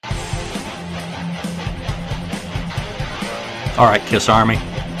All right, KISS Army,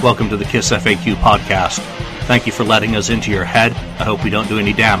 welcome to the KISS FAQ podcast. Thank you for letting us into your head. I hope we don't do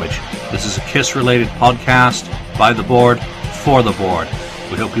any damage. This is a KISS-related podcast by the board, for the board.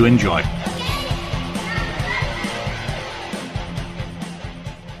 We hope you enjoy.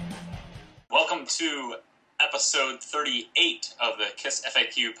 Welcome to episode 38 of the KISS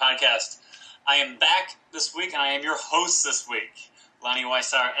FAQ podcast. I am back this week, and I am your host this week, Lonnie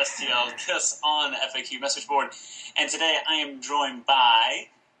Weissar, STL KISS on FAQ message board. And today I am joined by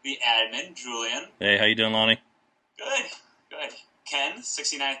the admin, Julian. Hey, how you doing, Lonnie? Good. Ken,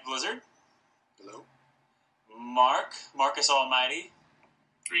 69th Blizzard. Hello. Marcus Almighty.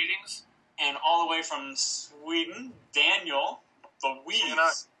 Greetings. And all the way from Sweden, Daniel, the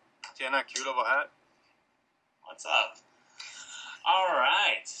Wheeze. Tjena, kul att vara här. What's up? All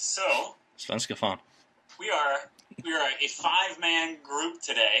right, so Svenska fan. we are a 5-man group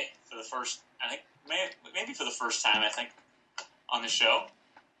today for the first, I think, maybe for the first time, I think, on the show.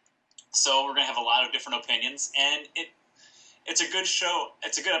 So we're going to have a lot of different opinions, and it's a good show.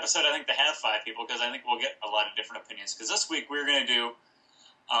 It's a good episode, I think, to have 5 people, because I think we'll get a lot of different opinions. Because this week we're going to do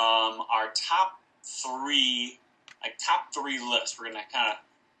our top three lists. We're going to kind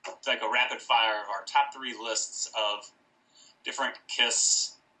of like a rapid fire of our top 3 lists of different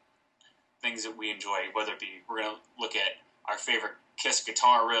KISS things that we enjoy, whether it be, we're going to look at our favorite KISS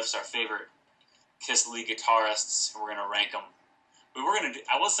guitar riffs, our favorite KISS lead guitarists, and we're going to rank them.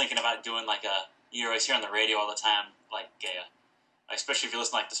 I was thinking about doing like you always hear on the radio all the time, like especially if you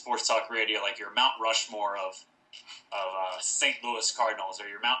listen to like the sports talk radio, like your Mount Rushmore of St. Louis Cardinals, or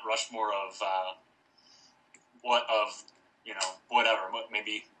your Mount Rushmore of whatever,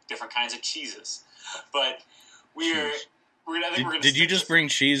 maybe different kinds of cheeses. But Did you just bring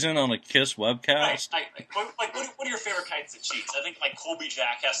cheese in on a KISS webcast? What are your favorite kinds of cheese? I think like Colby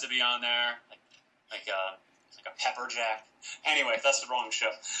Jack has to be on there, like a pepper jack. Anyway, that's the wrong show.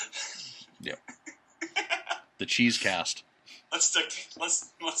 Yep. The cheese cast. Let's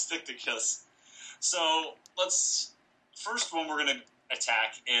stick to KISS. So first one we're gonna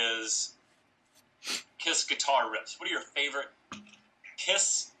attack is KISS guitar riffs. What are your favorite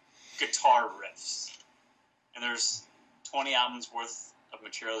KISS guitar riffs? And there's 20 albums worth of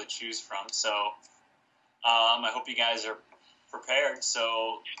material to choose from, so I hope you guys are prepared.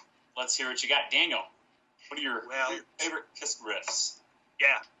 So let's hear what you got. Daniel, what are your favorite KISS riffs?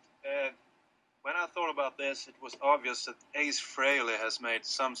 Yeah. When I thought about this, it was obvious that Ace Frehley has made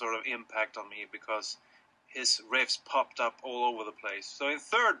some sort of impact on me, because his riffs popped up all over the place. So in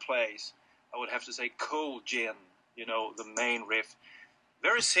third place, I would have to say Cold Gin, the main riff.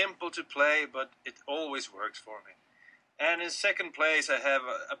 Very simple to play, but it always works for me. And in second place, I have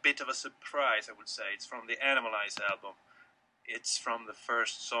a bit of a surprise, I would say. It's from the Animalize album. It's from the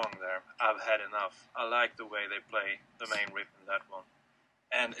first song there, I've Had Enough. I like the way they play the main riff in that one.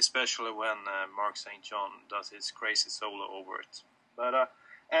 And especially when Mark St. John does his crazy solo over it. But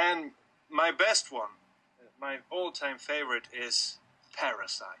and my best one, my all-time favorite, is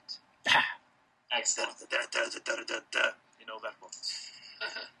Parasite. Excellent. You know that one.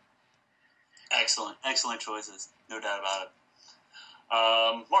 Excellent choices, no doubt about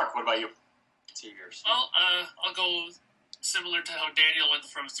it. Mark, what about you? Let's hear yours. Well, I'll go similar to how Daniel went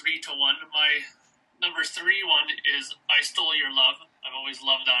from 3 to 1. My number 3 one is I Stole Your Love. I've always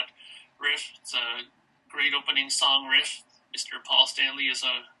loved that riff. It's a great opening song riff. Mr. Paul Stanley is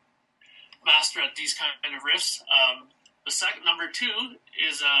a master at these kind of riffs. The second, number 2,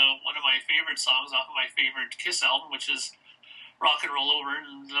 is one of my favorite songs off of my favorite KISS album, which is Rock and Roll Over.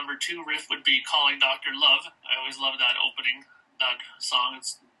 And the number 2 riff would be Calling Dr. Love. I always love that opening, that song.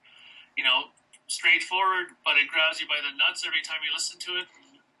 It's, straightforward, but it grabs you by the nuts every time you listen to it.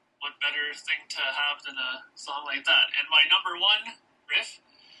 What better thing to have than a song like that? And my number 1 riff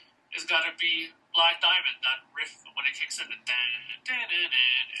has got to be Black Diamond. That riff when it kicks in,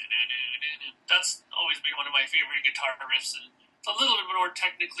 that's always been one of my favorite guitar riffs. And it's a little bit more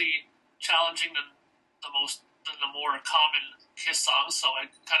technically challenging than the more common KISS songs, so I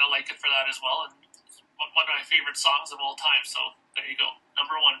kind of like it for that as well. And it's one of my favorite songs of all time. So there you go,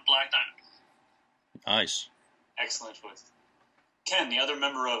 number 1, Black Diamond. Nice. Excellent choice. Ken, the other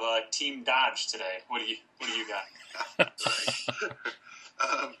member of Team Dodge today, what do you got?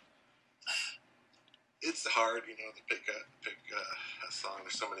 It's hard, to pick a song.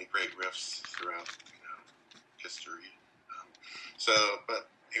 There's so many great riffs throughout, history. But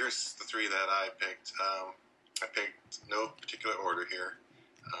here's the 3 that I picked. I picked no particular order here.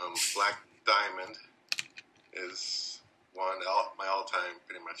 Black Diamond is my all-time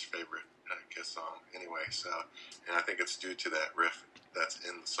pretty much favorite KISS song anyway. And I think it's due to that riff that's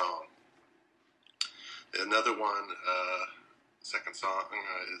in the song. Another one second song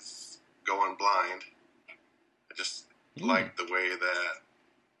is Going Blind. I just like the way that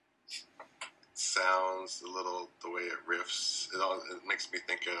it sounds, the way it riffs. It makes me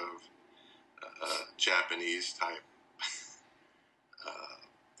think of Japanese type,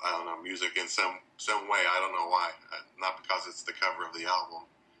 I don't know, music in some way. I don't know why. Not because it's the cover of the album.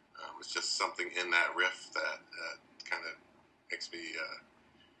 It's just something in that riff that kind of makes me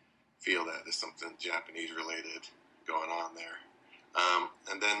feel that there's something Japanese related going on there.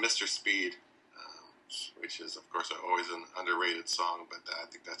 And then Mr. Speed, which is, of course, always an underrated song, but I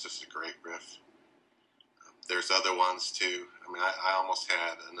think that's just a great riff. There's other ones, too. I mean, I almost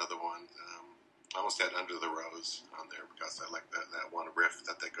had another one. I almost had Under the Rose on there because I like that one riff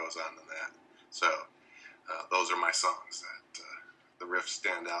that goes on in that. So those are my songs that the riffs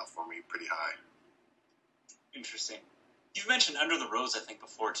stand out for me pretty high. Interesting. You've mentioned Under the Rose, I think,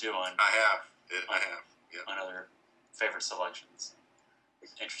 before, too. I have. Yeah. On other favorite selections.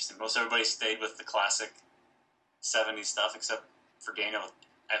 Interesting. Most everybody stayed with the classic 70s stuff, except for Daniel.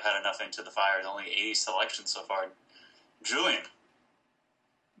 I've had enough Into the Fire. The only 80s selection so far. Julian.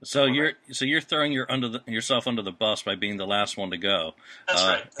 So you're throwing yourself under the bus by being the last one to go. That's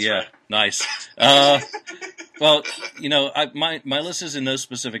right. Right. Nice. Well, my list is in no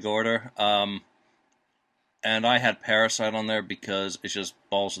specific order. And I had Parasite on there because it's just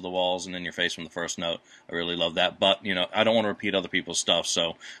balls to the walls and in your face from the first note. I really love that. But, I don't want to repeat other people's stuff,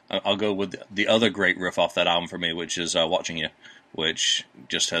 so I'll go with the other great riff off that album for me, which is Watching You, which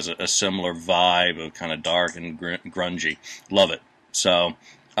just has a similar vibe of kind of dark and grungy. Love it. So,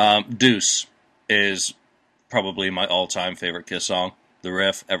 Deuce is probably my all-time favorite Kiss song. The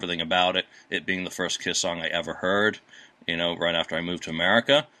riff, everything about it, it being the first Kiss song I ever heard, right after I moved to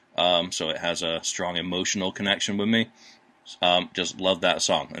America. So it has a strong emotional connection with me. Just love that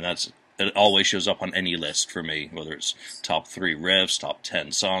song, and it always shows up on any list for me, whether it's top 3 riffs, top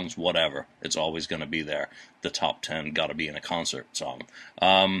 10 songs, whatever. It's always going to be there. The top 10 got to be in a concert song.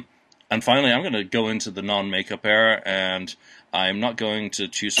 And finally, I'm going to go into the non-makeup era, and I'm not going to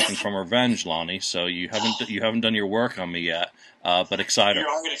choose something from Revenge, Lonnie. So you haven't done your work on me yet. But Exciter. You're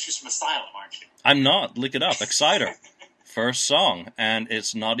all going to choose from Asylum, aren't you? I'm not. Look it up. Exciter. First song, and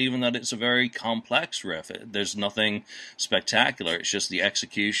it's not even that it's a very complex riff. There's nothing spectacular. It's just the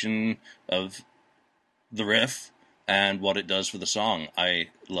execution of the riff and what it does for the song. I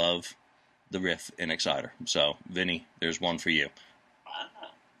love the riff in Exciter. So, Vinny, there's one for you. Wow.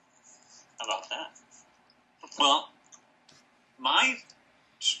 How about that? Well,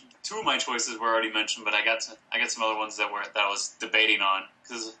 two of my choices were already mentioned, but I got some other ones that I was debating on,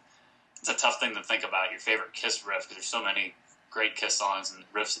 because it's a tough thing to think about, your favorite Kiss riff, because there's so many great Kiss songs and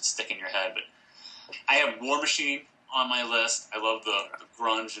riffs that stick in your head. But I have War Machine on my list. I love the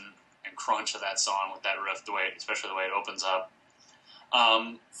grunge and crunch of that song with that riff, especially the way it opens up.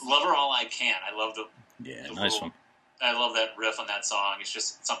 Love Her All I Can. I love nice one. I love that riff on that song. It's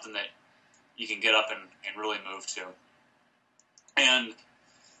just something that you can get up and really move to. And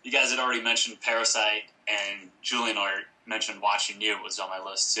you guys had already mentioned Parasite, and Julian already mentioned Watching You was on my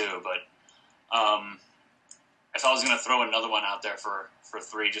list too, but if I was going to throw another one out there for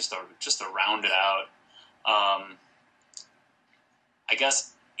 3, just to round it out, I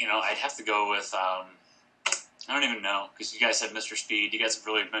guess I'd have to go with I don't even know, because you guys said Mr. Speed. You guys have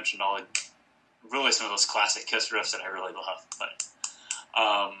really mentioned really some of those classic Kiss riffs that I really love. But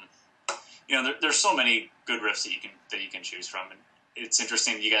there's so many good riffs that you can choose from, and it's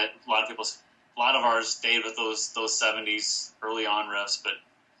interesting. You got a lot of ours stayed with those 70s early on riffs, but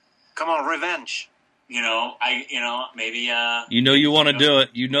come on, Revenge. Maybe you want to do it.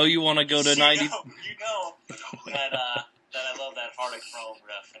 You want to go to 90. that I love that Heart of Chrome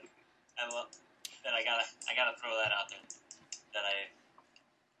riff, and I love that. I gotta throw that out there. That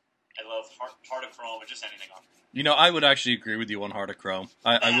I love Heart of Chrome, and just anything on it. I would actually agree with you on Heart of Chrome.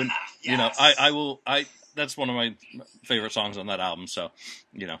 I wouldn't. Yes. I will. That's one of my favorite songs on that album. So,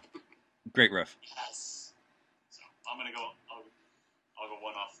 great riff. Yes. So I'm gonna go. I'll go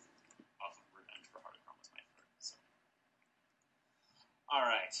one off of Revenge for Heart of Chrome was my third. So. All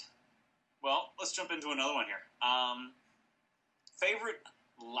right. Well, let's jump into another one here. Favorite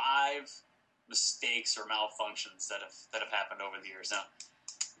live mistakes or malfunctions that have happened over the years. Now,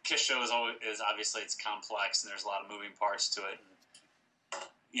 Kiss show is obviously it's complex and there's a lot of moving parts to it. And,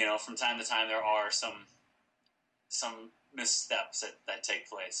 from time to time there are some missteps that take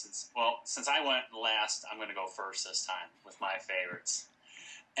place. Since I went last, I'm going to go first this time with my favorites.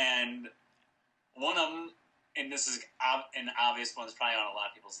 And one of them, and this is an obvious one, it's probably on a lot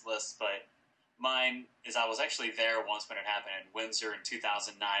of people's lists, but mine is I was actually there once when it happened in Windsor in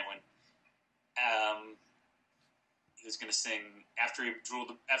 2009 when, he was going to sing after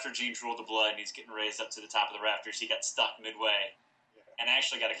Gene drooled the blood and he's getting raised up to the top of the rafters. He got stuck midway, and I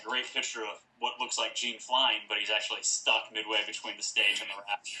actually got a great picture of what looks like Gene flying, but he's actually stuck midway between the stage and the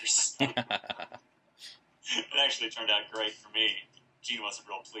rafters. It actually turned out great for me. Gene wasn't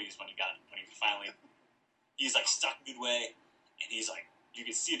real pleased when he finally he's like stuck midway, and he's like, you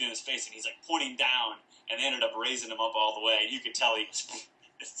could see it in his face, and he's like pointing down, and they ended up raising him up all the way. You could tell he was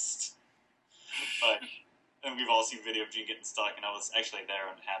pissed. But and we've all seen video of Gene getting stuck, and I was actually there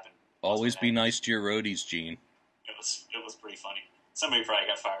when it happened. Always be nice to your roadies, Gene. It was pretty funny. Somebody probably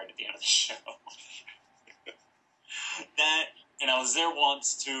got fired at the end of the show. And I was there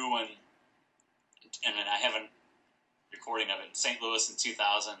once too, and then I have a recording of it in St. Louis in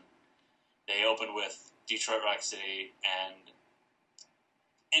 2000. They opened with Detroit Rock City, and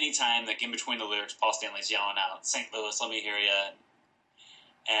anytime, like in between the lyrics, Paul Stanley's yelling out, "St. Louis, let me hear ya."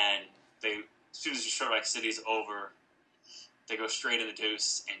 And as soon as Detroit Rock City's over, they go straight to the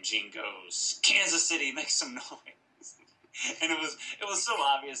deuce, and Gene goes, "Kansas City, make some noise." And it was so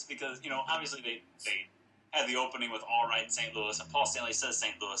obvious because, obviously they had the opening with "All Right, St. Louis," and Paul Stanley says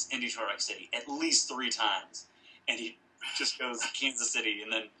 "St. Louis" in Detroit Rock City at least 3 times, and he just goes "Kansas City,"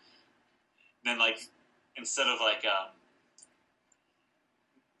 and then like instead of like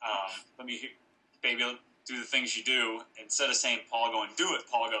let me hear, baby, do the things you do, instead of saying Paul going "do it,"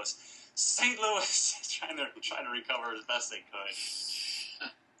 Paul goes "St. Louis," trying to recover as best they could.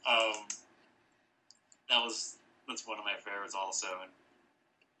 That's one of my favorites also.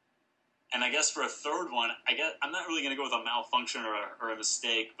 And I guess for a third one, I'm not really going to go with a malfunction or a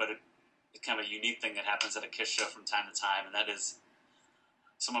mistake, but it's kind of a unique thing that happens at a Kiss show from time to time, and that is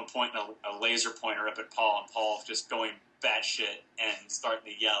someone pointing a laser pointer up at Paul, and Paul just going batshit and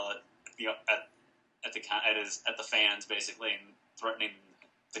starting to yell at the fans basically, and threatening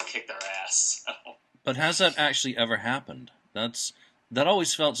to kick their ass. But has that actually ever happened? That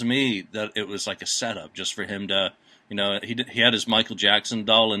always felt to me that it was like a setup just for him to, he had his Michael Jackson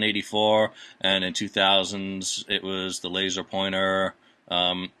doll in '84, and in 2000s it was the laser pointer.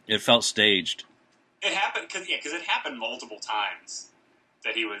 It felt staged. It happened because it happened multiple times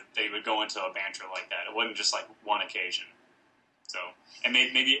that they would go into a banter like that. It wasn't just like one occasion. So, and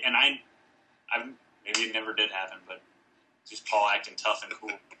maybe it never did happen, but just Paul acting tough and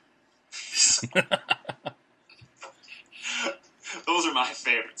cool. Those are my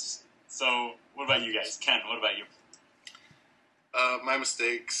favorites. So, what about you guys? Ken, what about you? My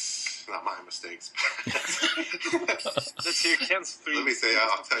mistakes, not my mistakes. Let's hear Ken's 3. Let me say,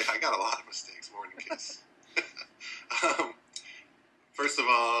 I'll tell you, I got a lot of mistakes, more than Kiss. First of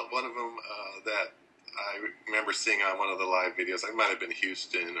all, one of them that I remember seeing on one of the live videos, I might have been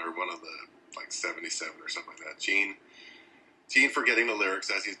Houston or one of the, 77 or something like that. Gene forgetting the lyrics,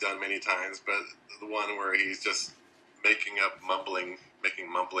 as he's done many times, but the one where he's just making mumbling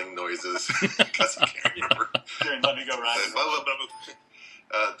noises because he can't remember. During Let Me Go Rock and Roll.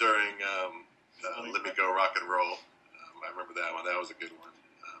 During Let Me Go Rock and Roll. I remember that one. That was a good one.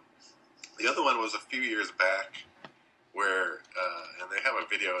 The other one was a few years back where, and they have a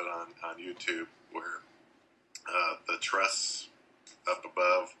video on YouTube where the truss up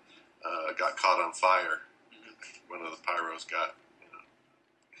above got caught on fire. One of the pyros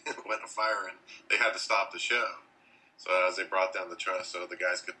went on fire, and they had to stop the show. So as they brought down the truss so the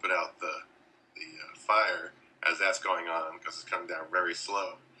guys could put out the fire, as that's going on, because it's coming down very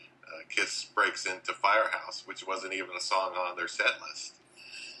slow, Kiss breaks into Firehouse, which wasn't even a song on their set list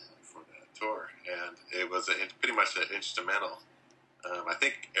for that tour. And it was pretty much an instrumental. I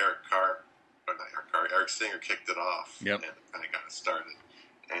think Eric Singer kicked it off. Yep. And kind of got it started.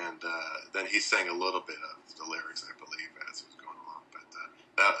 And then he sang a little bit of the lyrics, I believe, as it was going along. But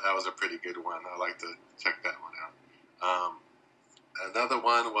that was a pretty good one. I like to check that one out. Another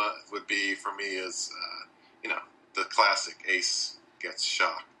one would be for me is the classic Ace gets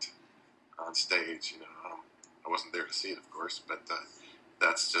shocked on stage. I wasn't there to see it, of course, but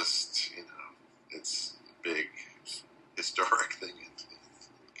that's just it's a big historic thing in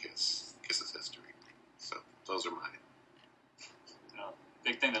Kiss's history. So those are mine.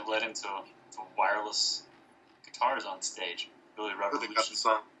 Big thing that led into wireless guitars on stage. Really revolutionized. They got the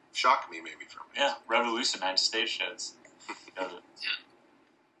song "Shock Me" maybe from it. Yeah, revolutionized stage shows.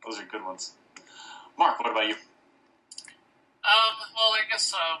 Those are good ones. Mark, what about you? Well, I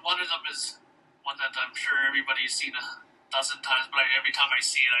guess one of them is one that I'm sure everybody's seen 1,000 times, but every time I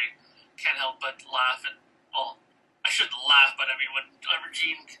see it, I can't help but laugh. And, well, I shouldn't laugh, but I mean, whenever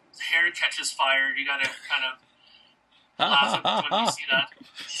Gene's hair catches fire, you gotta kind of laugh when you see that.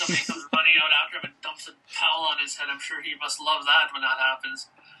 Somebody comes running out after him and dumps a towel on his head. I'm sure he must love that when that happens.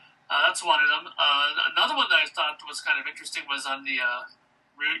 That's one of them. Another one that I thought was kind of interesting was on the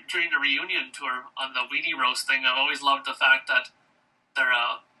during the reunion tour on the Weenie Roast thing. I've always loved the fact that there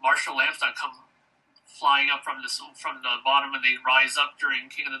are Marshall lamps that come flying up from the bottom and they rise up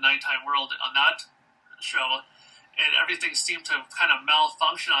during King of the Nighttime World on that show, and everything seemed to kind of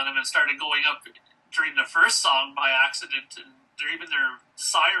malfunction on them and started going up during the first song by accident, and their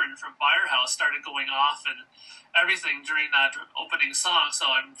siren from Firehouse started going off and everything during that opening song. So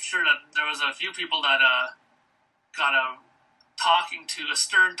I'm sure that there was a few people that got a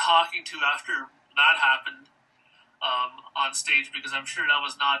stern talking to after that happened on stage, because I'm sure that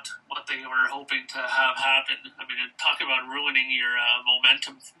was not what they were hoping to have happen. I mean, talk about ruining your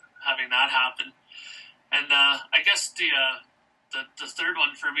momentum, having that happen. And I guess the third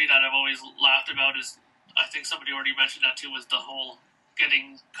one for me that I've always laughed about is, I think somebody already mentioned that too, was the whole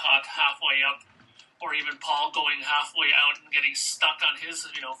getting caught halfway up, or even Paul going halfway out and getting stuck on his,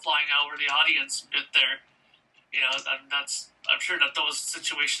 flying over the audience bit there. I'm sure that those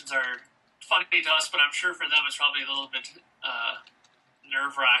situations are funny to us, but I'm sure for them it's probably a little bit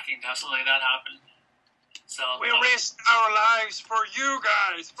nerve-wracking to have something like that happen. So we risked our lives for you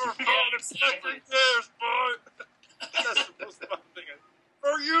guys for 40 years, boy. That's the most fun thing.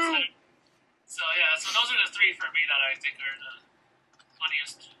 For you. So those are the three for me that I think are the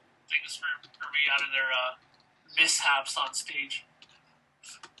funniest things for me out of their mishaps on stage.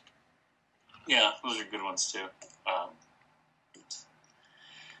 Yeah, those are good ones too.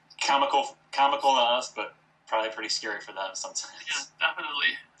 Comical to us, but probably pretty scary for them sometimes. Yeah,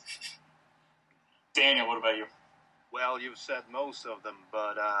 definitely. Daniel, what about you? Well, you've said most of them,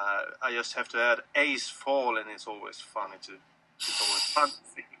 but I just have to add, Ace falling is always funny to. It's always fun to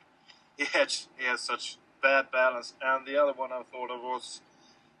see. He has such bad balance, and the other one I thought of was,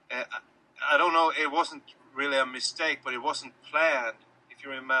 I don't know, it wasn't really a mistake, but it wasn't planned. If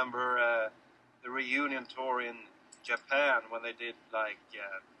you remember the reunion tour in Japan when they did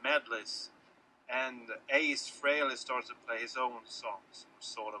medleys, and Ace Frehley started to play his own songs, or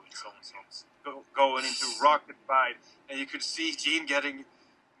sort of his own songs, going into Rocket Fight, and you could see Gene getting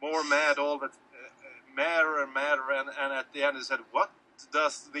more mad, madder and madder, and at the end he said, "What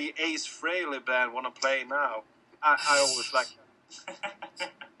does the Ace Frehley band want to play now?" I always like that.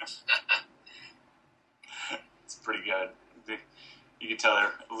 It's pretty good. You can tell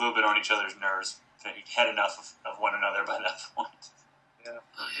they're a little bit on each other's nerves. They had enough of one another by that point. Yeah.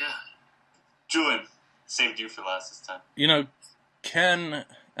 Oh, yeah. Julian, saved you for last this time. Ken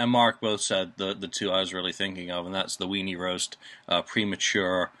and Mark both said the two I was really thinking of, and that's the Weenie Roast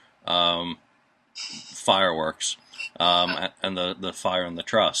premature fireworks and the fire in the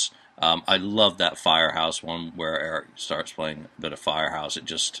truss. I love that Firehouse one where Eric starts playing a bit of Firehouse. It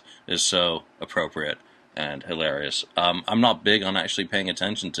just is so appropriate and hilarious. I'm not big on actually paying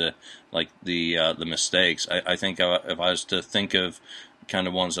attention to the mistakes. I think if I was to think of kind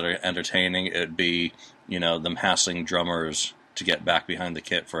of ones that are entertaining, it'd be them hassling drummers to get back behind the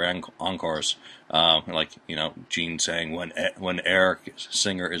kit for encores, Gene saying when Eric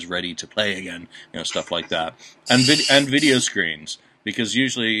Singer is ready to play again, stuff like that, and video screens, because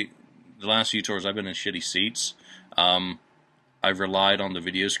usually the last few tours I've been in shitty seats. I've relied on the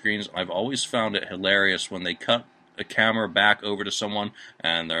video screens. I've always found it hilarious when they cut a camera back over to someone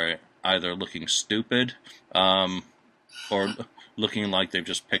and they're either looking stupid or looking like they've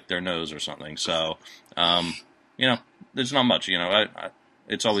just picked their nose or something. So, there's not much.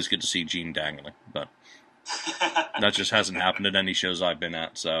 It's always good to see Gene dangling, but that just hasn't happened at any shows I've been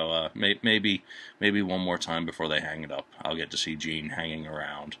at. So maybe one more time before they hang it up, I'll get to see Gene hanging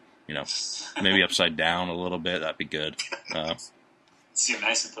around. Maybe upside down a little bit. That'd be good. See him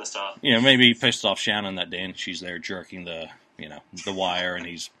nice and pissed off. Maybe he pissed off Shannon that day, and she's there jerking the wire, and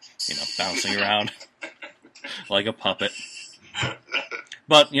he's, bouncing around like a puppet.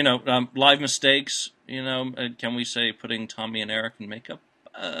 But live mistakes. Can we say putting Tommy and Eric in makeup?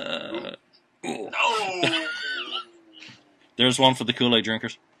 No. There's one for the Kool-Aid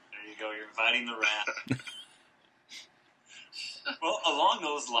drinkers. There you go. You're inviting the rat. Well, along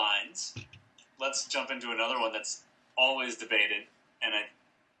those lines, let's jump into another one that's always debated, and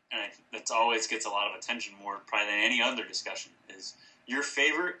it always gets a lot of attention, more probably than any other discussion, is your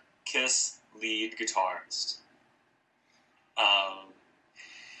favorite Kiss lead guitarist.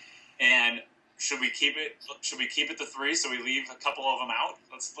 And should we keep it to three, so we leave a couple of them out?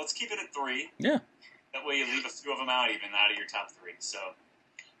 Let's keep it at three. Yeah. That way you leave a few of them out, even out of your top three. So,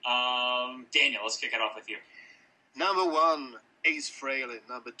 Daniel, let's kick it off with you. Number 1, Ace Frehley.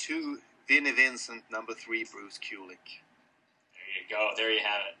 Number 2, Vinnie Vincent. Number 3, Bruce Kulick. There you go. There you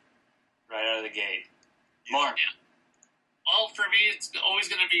have it. Right out of the gate. Mark. Well, for me, it's always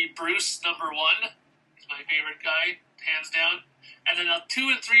going to be Bruce, number one. He's my favorite guy, hands down. And then 2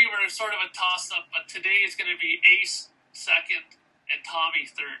 and 3 were sort of a toss-up, but today is going to be Ace second and Tommy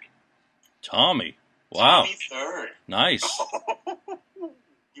third. Tommy. Wow. Tommy third. Nice.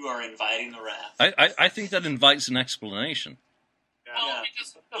 You are inviting the wrath. I think that invites an explanation. Well,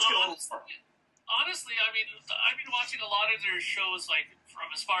 because honestly, I mean, I've been watching a lot of their shows, like, from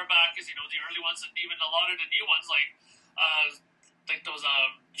as far back as, the early ones, and even a lot of the new ones, like those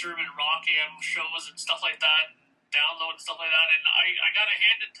German rock AM shows and stuff like that, Download and stuff like that, and I gotta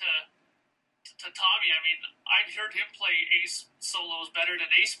hand it to Tommy. I mean, I've heard him play Ace solos better than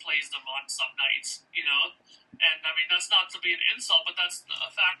Ace plays them on some nights, and I mean, that's not to be an insult, but that's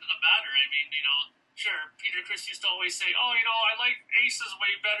a fact of the matter. I mean, sure, Peter Criss used to always say, oh, I like Ace's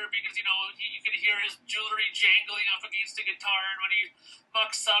way better because, you can hear his jewelry jangling up against the guitar, and when he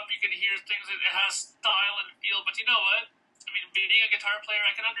mucks up, you can hear things that it has style and feel, but you know what? I mean, being a guitar player,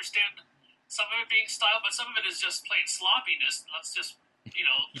 I can understand some of it being style, but some of it is just plain sloppiness. Let's just,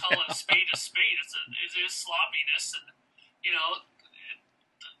 call it a spade a spade. It is sloppiness, and,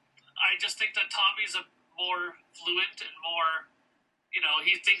 I just think that Tommy's a more fluent and more,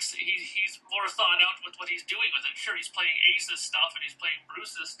 he thinks he's more thought out with what he's doing with it. Sure, he's playing Ace's stuff and he's playing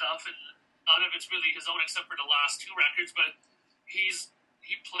Bruce's stuff, and none of it's really his own except for the last 2 records, but he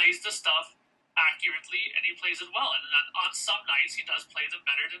plays the stuff accurately and he plays it well, and then on some nights he does play them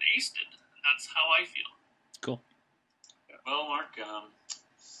better than Ace did. And that's how I feel. Cool. Well, Mark,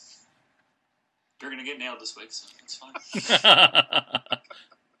 you're going to get nailed this week, so it's fine.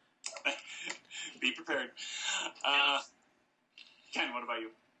 Be prepared. Ken, what about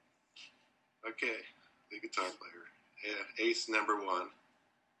you? Okay, the guitar player. Yeah, Ace number 1.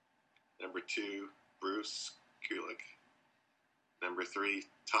 Number 2, Bruce Kulick. Number 3,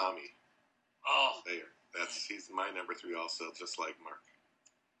 Tommy. Oh, there. He's my number 3 also, just like Mark.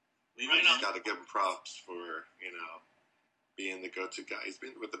 Leave I it just on. got to give him props for being the go-to guy. He's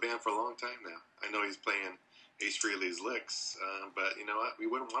been with the band for a long time now. I know he's playing Ace Frehley's licks, but you know what? We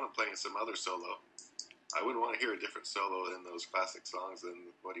wouldn't want him playing some other solo. I wouldn't want to hear a different solo in those classic songs than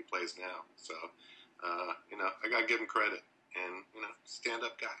what he plays now. So, I got to give him credit. And,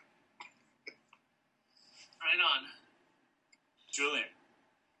 stand-up guy. Right on. Julian.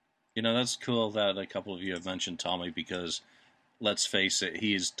 That's cool that a couple of you have mentioned Tommy because, let's face it,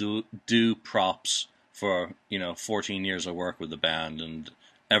 he is due props for, 14 years of work with the band and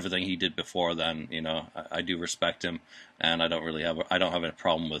everything he did before then. I do respect him, and I don't have a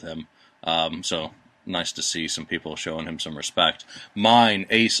problem with him. So nice to see some people showing him some respect. Mine,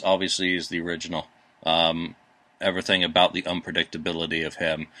 Ace, obviously, is the original. Everything about the unpredictability of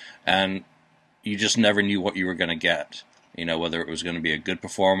him, and you just never knew what you were going to get. Whether it was going to be a good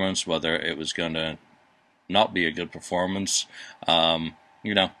performance, whether it was going to not be a good performance,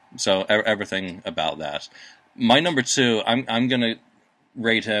 so everything about that. My number 2, I'm going to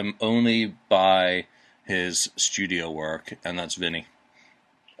rate him only by his studio work, and that's Vinny.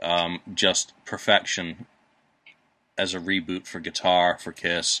 Just perfection as a reboot for guitar, for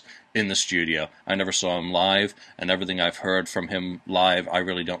Kiss, in the studio. I never saw him live, and everything I've heard from him live, I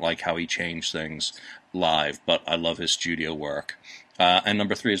really don't like how he changed things live, but I love his studio work. And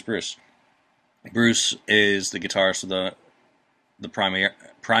number 3 is Bruce. Bruce is the guitarist of the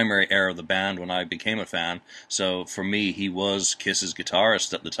primary era of the band when I became a fan, so for me, he was Kiss's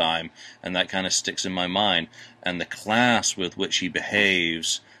guitarist at the time, and that kind of sticks in my mind. And the class with which he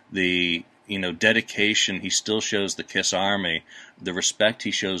behaves, the dedication he still shows the Kiss Army, the respect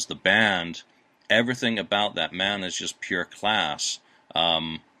he shows the band, everything about that man is just pure class.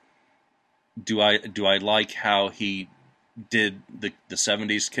 Do I like how he did the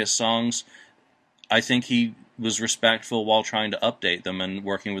 70s Kiss songs? I think he was respectful while trying to update them and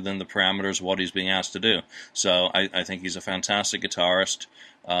working within the parameters of what he's being asked to do. So I think he's a fantastic guitarist.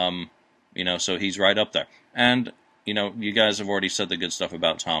 So he's right up there. And you guys have already said the good stuff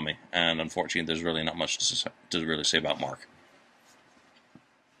about Tommy, and unfortunately, there's really not much to really say about Mark.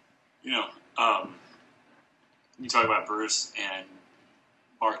 You talk about Bruce, and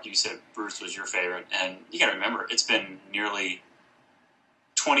Mark, you said Bruce was your favorite, and you got to remember, it's been nearly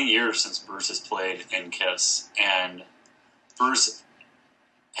 20 years since Bruce has played in Kiss, and Bruce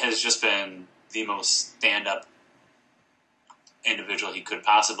has just been the most stand-up individual he could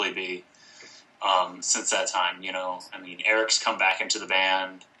possibly be. Since that time, Eric's come back into the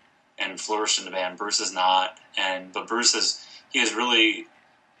band and flourished in the band. Bruce is not, but Bruce has really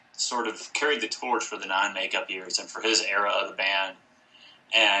sort of carried the torch for the non-makeup years and for his era of the band,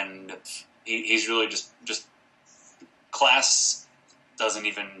 and he's really just class doesn't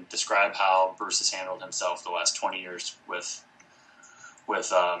even describe how Bruce has handled himself the last 20 years with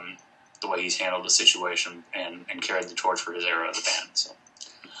the way he's handled the situation and carried the torch for his era of the band. So,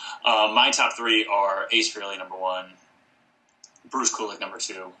 my top three are Ace Frehley number one, Bruce Kulick number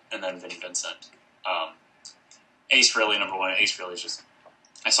two, and then Vinnie Vincent. Ace Frehley number one. Ace Frehley's just,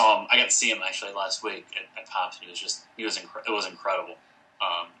 I saw him. I got to see him actually last week at Pops. It was incredible.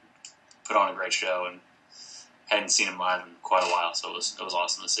 Put on a great show and hadn't seen him live in quite a while, so it was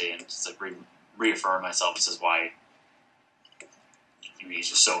awesome to see and just like reaffirm myself. This is why he's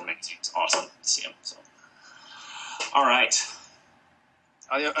just so amazing. It's awesome to see him. So, all right.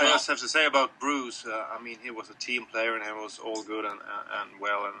 I just have to say about Bruce. I mean, he was a team player and he was all good and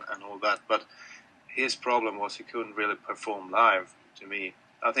well and all that. But his problem was he couldn't really perform live. To me,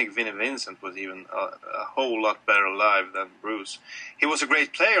 I think Vinnie Vincent was even a whole lot better live than Bruce. He was a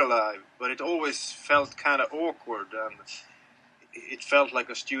great player live, but it always felt kind of awkward and it felt like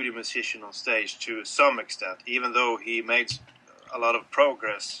a studio musician on stage to some extent, even though he made a lot of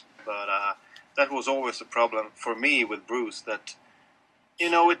progress. But that was always a problem for me with Bruce, that,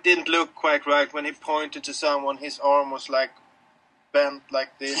 you know, it didn't look quite right when he pointed to someone. His arm was like bent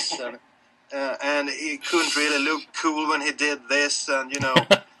like this, and he couldn't really look cool when he did this, and you know,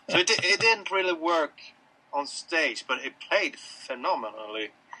 so it didn't really work on stage, but it played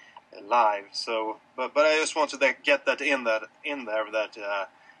phenomenally live. So, but I just wanted to get that in there that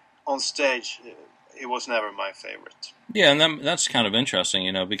on stage it was never my favorite. Yeah, and that's kind of interesting,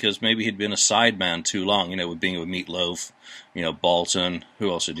 you know, because maybe he'd been a sideman too long, you know, with being with Meatloaf, you know, Bolton, who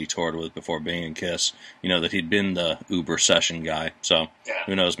else had he toured with before being in Kiss, you know, that he'd been the Uber session guy. So,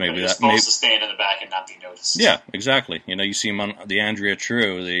 who knows, maybe he's supposed to stand in the back and not be noticed. Yeah, exactly. You know, you see him on the Andrea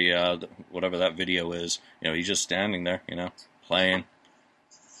True, the whatever that video is, you know, he's just standing there, you know, playing.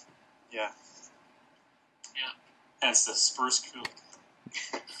 Yeah. Hence the Spruce Cool.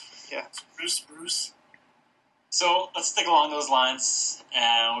 Yeah. Bruce. So let's stick along those lines,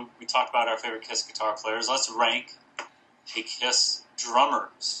 and we talked about our favorite Kiss guitar players. Let's rank the Kiss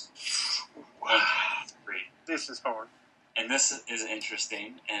drummers. Wow. This is hard. And this is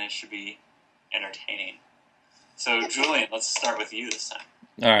interesting, and it should be entertaining. So, Julian, let's start with you this time.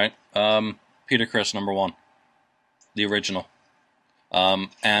 All right. Peter Criss, number one. The original.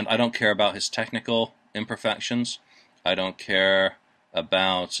 And I don't care about his technical imperfections. I don't care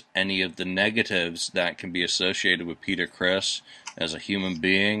about any of the negatives that can be associated with Peter Criss as a human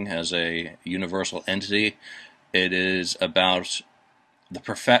being, as a universal entity. It is about the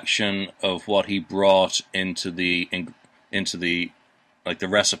perfection of what he brought into the like the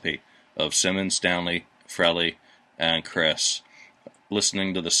recipe of Simmons, Stanley, Frehley, and Criss.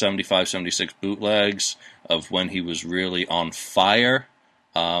 Listening to the 75, 76 bootlegs of when he was really on fire,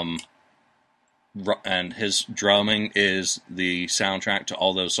 and his drumming is the soundtrack to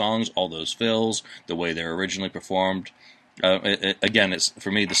all those songs, all those fills, the way they're originally performed. Again, it's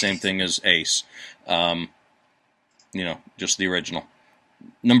for me the same thing as Ace. You know, just the original.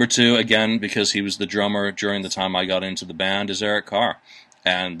 Number two, again, because he was the drummer during the time I got into the band, is Eric Carr.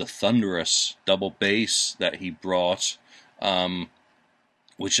 And the thunderous double bass that he brought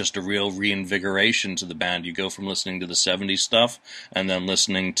was just a real reinvigoration to the band. You go from listening to the 70s stuff and then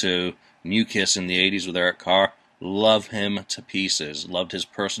listening to New Kiss in the 80s with Eric Carr. Love him to pieces. Loved his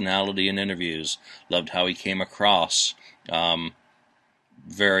personality in interviews. Loved how he came across.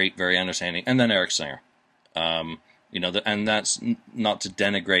 Very, very entertaining. And then Eric Singer. You know, and that's not to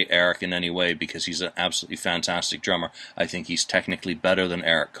denigrate Eric in any way, because he's an absolutely fantastic drummer. I think he's technically better than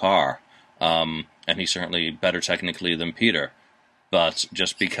Eric Carr. And he's certainly better technically than Peter. But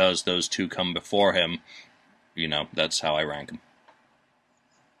just because those two come before him, you know, that's how I rank him.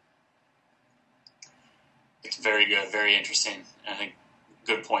 It's very good, very interesting. I think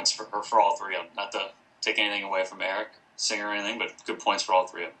good points for all three of them. Not to take anything away from Eric Singer or anything, but good points for all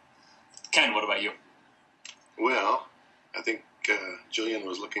three of them. Ken, what about you? Well, I think Julian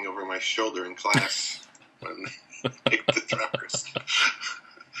was looking over my shoulder in class when I picked the drummers.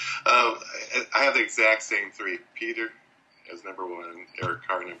 I have the exact same three. Peter as number one, Eric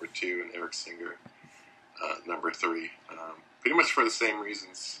Carr number two, and Eric Singer number three. Pretty much for the same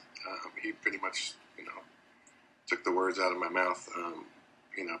reasons. He pretty much, you know, took the words out of my mouth.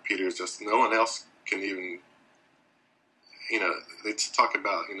 You know, Peter's just, no one else can even, you know, they talk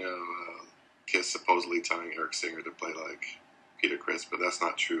about, you know, Kiss supposedly telling Eric Singer to play like Peter Criss, but that's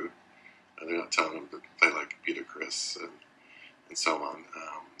not true. They're not telling him to play like Peter Criss and so on.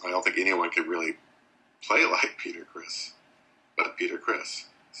 I don't think anyone could really play like Peter Criss, but Peter Criss.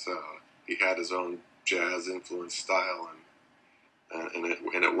 So he had his own jazz influenced style, and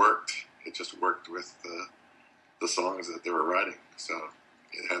it worked. It just worked with the songs that they were writing. So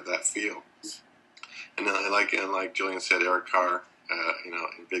it had that feel. And then, like Julian said, Eric Carr,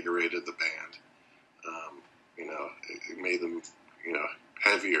 invigorated the band. It made them,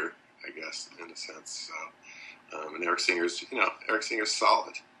 heavier, I guess, in a sense. So, and Eric Singer's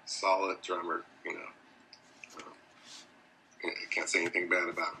solid drummer. I can't say anything bad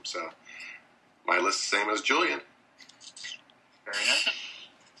about him. So, my list is the same as Julian. Very nice.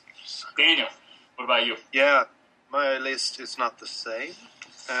 Daniel, what about you? Yeah, my list is not the same.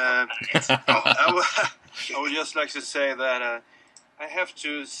 I would just like to say that I have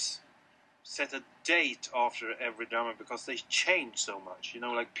to set a date after every drummer because they change so much.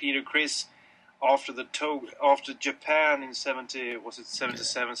 Like Peter Criss after Japan in 77,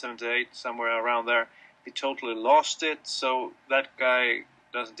 78, somewhere around there, he totally lost it. So that guy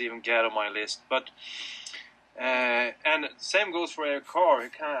doesn't even get on my list. But and same goes for Eric Carr.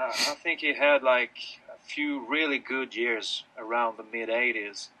 I think he had like a few really good years around the mid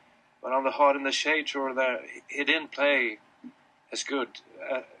 '80s, but on the Hot in the Shade tour, there he didn't play as good.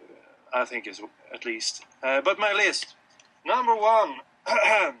 I think at least. But my list, number one,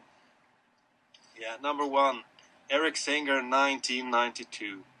 number one, Eric Singer,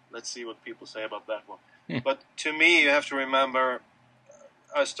 1992. Let's see what people say about that one. But to me, you have to remember,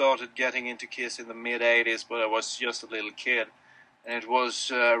 I started getting into Kiss in the mid-'80s, but I was just a little kid. And it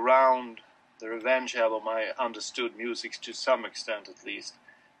was around the Revenge album I understood music to some extent, at least.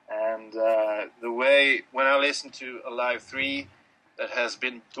 And the way, when I listened to Alive 3, that has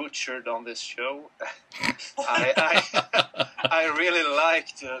been butchered on this show, I really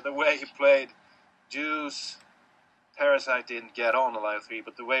liked the way he played Juice. Parasite didn't get on Alive 3,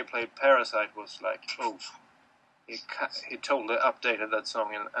 but the way he played Parasite was like, oh, he totally updated that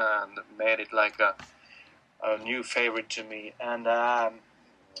song and made it like a new favorite to me. And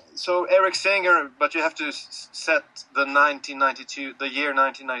so Eric Singer, but you have to set the year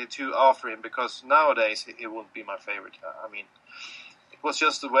 1992 after him, because nowadays he wouldn't be my favorite. I mean, it was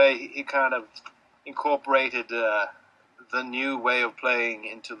just the way he kind of incorporated the new way of playing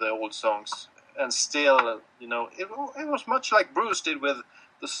into the old songs. And still, it was much like Bruce did with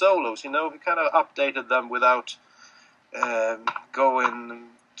the solos. He kind of updated them without going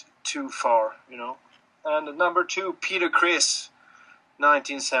too far. And number two, Peter Criss,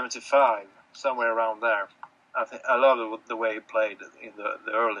 1975, somewhere around there. I love the way he played in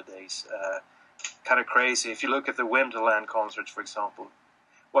the early days. Kind of crazy. If you look at the Winterland concerts, for example,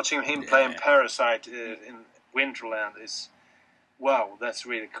 watching him playing Parasite in Winterland is, wow, that's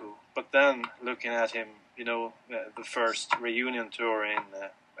really cool. But then looking at him, the first reunion tour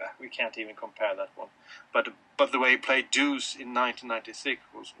we can't even compare that one. But the way he played Deuce in 1996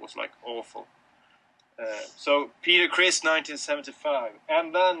 was like awful. So Peter Criss, 1975,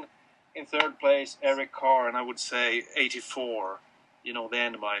 and then in third place Eric Carr, and I would say 84. The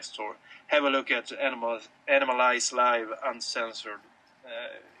Animalize tour. Have a look at Animalize Live Uncensored.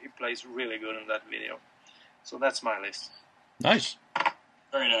 He plays really good in that video. So that's my list. Nice.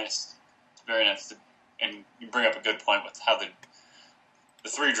 Very nice. Very nice. And you bring up a good point with how the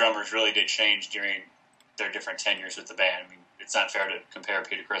three drummers really did change during their different tenures with the band. I mean, it's not fair to compare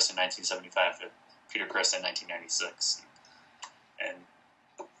Peter Criss in 1975 to Peter Criss in 1996, and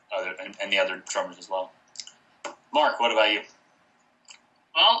the other drummers as well. Mark, what about you?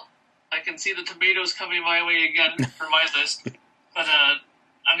 Well, I can see the tomatoes coming my way again for my list, but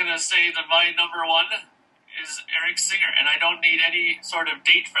I'm going to say that my number one is Eric Singer, and I don't need any sort of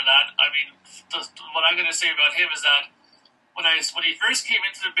date for that. I mean, what I'm going to say about him is that when he first came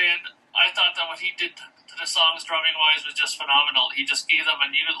into the band, I thought that what he did to the songs drumming-wise was just phenomenal. He just gave them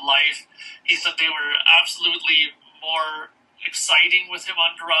a new life. He said they were absolutely more exciting with him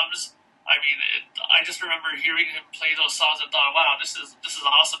on drums. I mean, I just remember hearing him play those songs and thought, wow, this is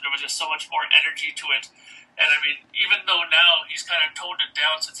awesome. There was just so much more energy to it. And I mean, even though now he's kind of toned it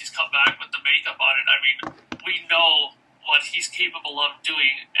down since he's come back with the makeup on it, I mean, we know what he's capable of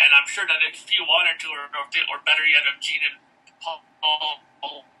doing. And I'm sure that if you wanted to, or better yet, if Gene and Paul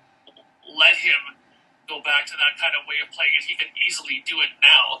let him go back to that kind of way of playing it, he can easily do it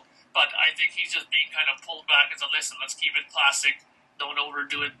now. But I think he's just being kind of pulled back as a listen, let's keep it classic, don't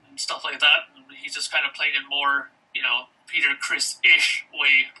overdo it and stuff like that. And he's just kind of playing it more, Peter Criss-ish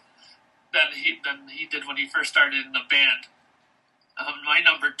way than he did when he first started in the band. My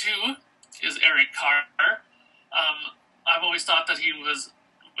number two is Eric Carr. I've always thought that he was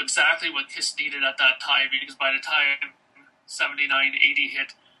exactly what Kiss needed at that time, because by the time 79, 80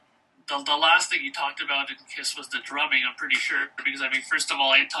 hit, the last thing he talked about in Kiss was the drumming, I'm pretty sure. Because, I mean, first of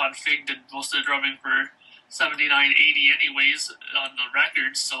all, Anton Fig did most of the drumming for 79, 80 anyways on the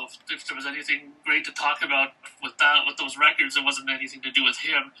records. So if there was anything great to talk about with those records, it wasn't anything to do with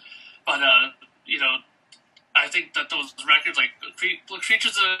him. But, I think that those records, like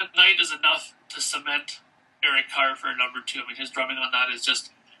Creatures of the Night, is enough to cement Eric Carr for number 2. I mean, his drumming on that is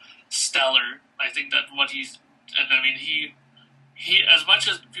just stellar. I think that he as much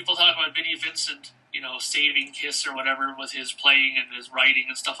as people talk about Vinnie Vincent, saving Kiss or whatever with his playing and his writing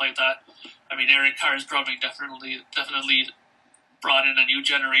and stuff like that, I mean, Eric Carr's drumming definitely brought in a new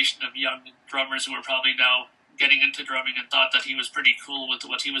generation of young drummers who are probably now getting into drumming and thought that he was pretty cool with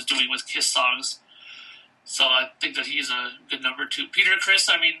what he was doing with Kiss songs. So I think that he's a good number 2. Peter Criss,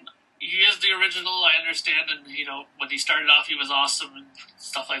 I mean, he is the original, I understand, and, when he started off, he was awesome and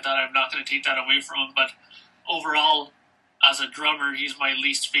stuff like that. I'm not going to take that away from him, but overall, as a drummer, he's my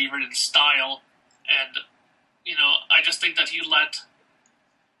least favorite in style, and, I just think that he let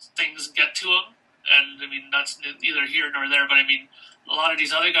things get to him, and, I mean, that's neither here nor there, but, I mean, a lot of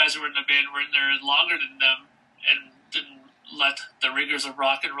these other guys who were in the band were in there longer than them, and didn't let the rigors of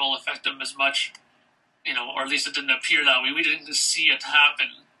rock and roll affect them as much, or at least it didn't appear that way. We didn't see it happen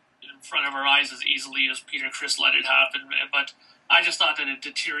in front of our eyes as easily as Peter Criss let it happen, but I just thought that it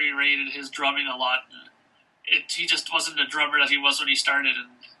deteriorated his drumming a lot. He just wasn't the drummer that he was when he started, and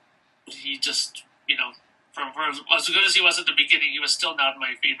he just, for as good as he was at the beginning, he was still not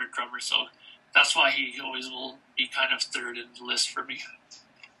my favorite drummer, so that's why he always will be kind of third in the list for me.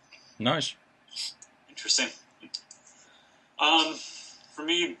 Nice. Interesting. For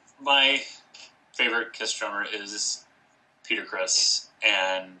me, my favorite Kiss drummer is Peter Criss,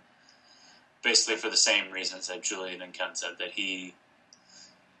 and basically for the same reasons that Julian and Ken said, that he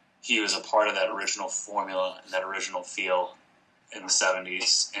was a part of that original formula and that original feel in the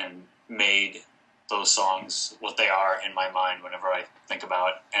 70s and made those songs what they are in my mind whenever I think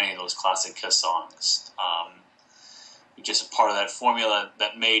about any of those classic Kiss songs. Just a part of that formula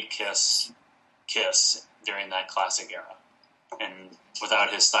that made Kiss during that classic era. And without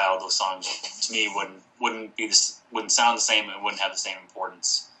his style, those songs to me wouldn't sound the same and wouldn't have the same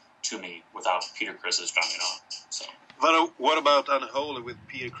importance to me without Peter Criss's drumming on. So, but what about Unholy with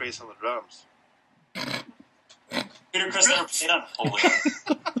Peter Criss on the drums? Peter Criss never played Unholy.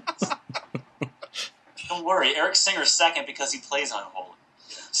 Don't worry, Eric Singer's second because he plays Unholy.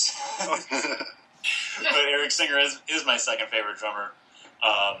 But Eric Singer is my second favorite drummer.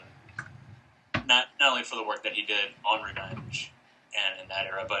 Not only for the work that he did on Revenge and in that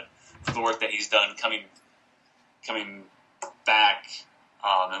era, but for the work that he's done coming back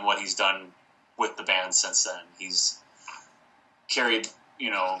and what he's done with the band since then. He's carried,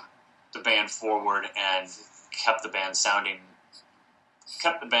 the band forward and kept the band sounding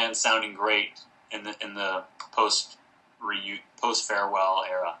great in the post farewell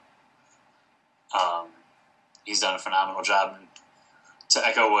era. He's done a phenomenal job. And to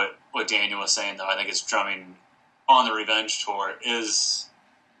echo what Daniel was saying, though, I think his drumming on the Revenge tour is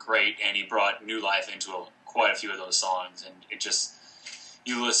great, and he brought new life into quite a few of those songs. And it just,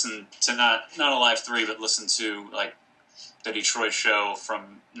 you listen to not Alive 3, but listen to like the Detroit show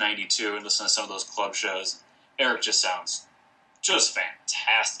from '92 and listen to some of those club shows. Eric just sounds just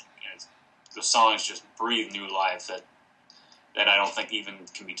fantastic. The songs just breathe new life that I don't think even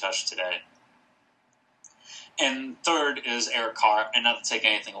can be touched today. And third is Eric Carr, and not to take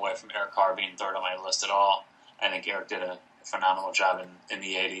anything away from Eric Carr being third on my list at all. I think Eric did a phenomenal job in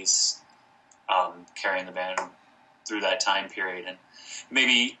the 80s, carrying the band through that time period. And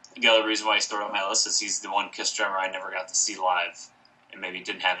maybe the other reason why he's third on my list is he's the one Kiss drummer I never got to see live, and maybe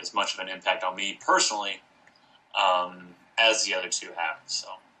didn't have as much of an impact on me personally as the other two have. So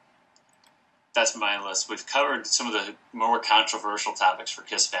that's my list. We've covered some of the more controversial topics for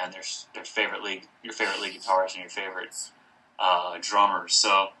Kiss fans. Their favorite lead, your favorite lead guitarist, and your favorite drummers.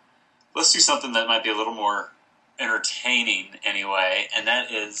 So let's do something that might be a little more entertaining anyway, and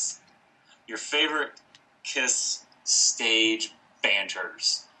that is your favorite Kiss stage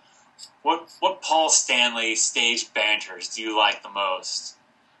banters. What Paul Stanley stage banters do you like the most?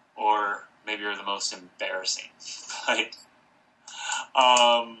 Or maybe you're the most embarrassing. But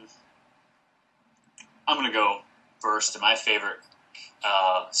I'm going to go first to my favorite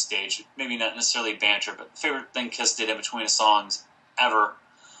stage, maybe not necessarily banter, but favorite thing Kiss did in between the songs ever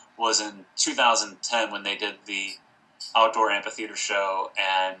was in 2010 when they did the outdoor amphitheater show,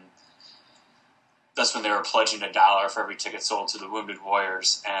 and that's when they were pledging $1 for every ticket sold to the Wounded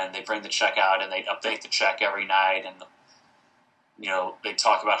Warriors, and they bring the check out and they update the check every night, and they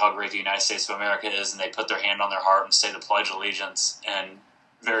talk about how great the United States of America is, and they put their hand on their heart and say the Pledge of Allegiance, and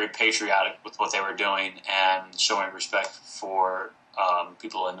very patriotic with what they were doing and showing respect for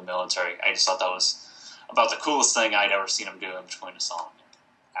people in the military. I just thought that was about the coolest thing I'd ever seen them do in between a song,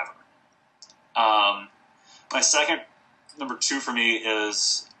 ever. My second, number 2 for me,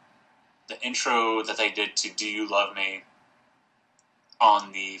 is the intro that they did to "Do You Love Me"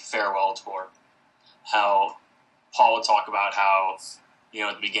 on the farewell tour. How Paul would talk about how, at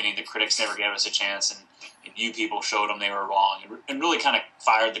the beginning the critics never gave us a chance, and you people showed them they were wrong, and really kind of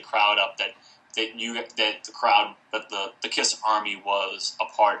fired the crowd up that the Kiss Army was a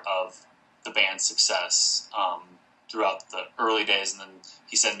part of the band's success throughout the early days. And then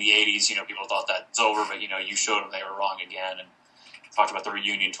he said in the 80s, people thought that's over, but you showed them they were wrong again, and talked about the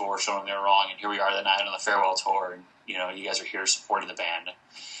reunion tour, showing them they were wrong, and here we are the night on the farewell tour, and you guys are here supporting the band.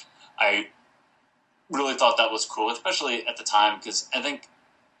 I really thought that was cool, especially at the time, because I think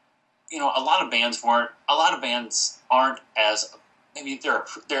a lot of bands aren't as, maybe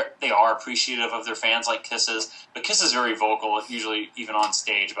they are appreciative of their fans like Kiss is, but Kiss is very vocal, usually even on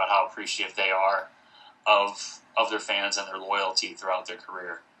stage, about how appreciative they are of their fans and their loyalty throughout their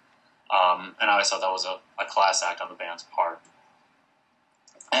career. And I always thought that was a class act on the band's part.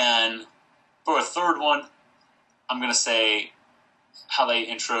 And for a third one, I'm going to say how they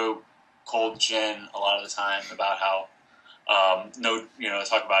intro Cold Gin a lot of the time, about how,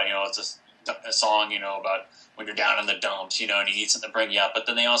 talk about, it's a song, about when you're down in the dumps, and you need something to bring you up. But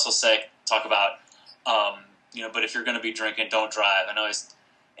then they also talk about, but if you're going to be drinking, don't drive. And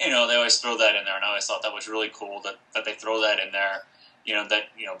they always throw that in there. And I always thought that was really cool that they throw that in there,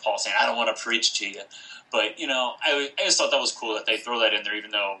 Paul's saying, I don't want to preach to you. But, I just thought that was cool that they throw that in there,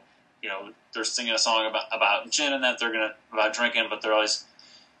 even though, they're singing a song about gin and that about drinking, but they're always,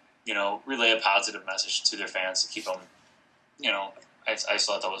 relay a positive message to their fans to keep them, I just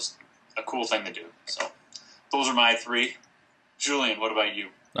thought that was a cool thing to do. So those are my 3. Julian, what about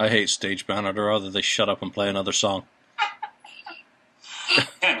you? I hate stage band. I'd rather they shut up and play another song.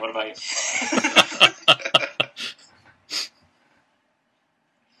 Ken, what about you?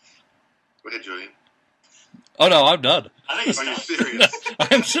 Go ahead, Julian. Oh, no, I'm done. I think Are you serious?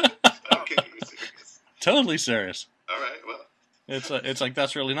 Okay, you're serious. Totally serious. All right, well. It's like,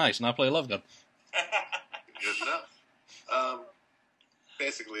 that's really nice, and I play Love Gun. Good enough.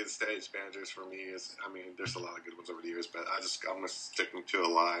 Basically, the stage managers for me there's a lot of good ones over the years, but I'm going to stick to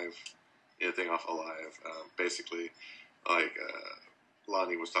Alive, anything off Alive. Basically, like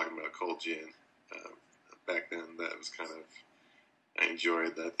Lonnie was talking about Cold Gin. Back then, that was kind of, I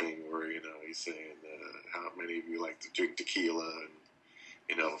enjoyed that thing where, he's saying how many of you like to drink tequila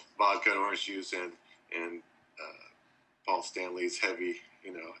and, vodka and orange juice and Paul Stanley's heavy,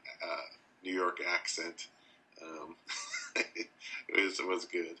 New York accent. It was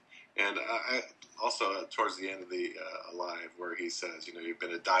good. And I also, towards the end of the Alive, where he says, you've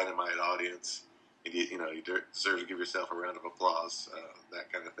been a dynamite audience, and you deserve to give yourself a round of applause, that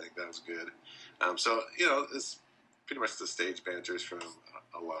kind of thing. That was good. So, it's pretty much the stage managers from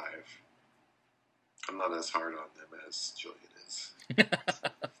Alive. I'm not as hard on them as Julian is.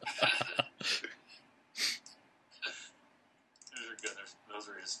 Those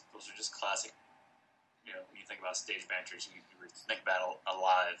are just classic. When you think about stage managers, you think about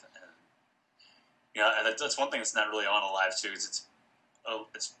Alive, and that's one thing that's not really on Alive too. Is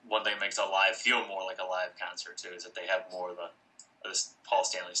it's one thing that makes Alive feel more like a live concert too. Is that they have more of this Paul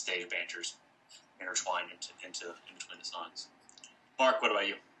Stanley stage managers intertwined in between the songs. Mark, what about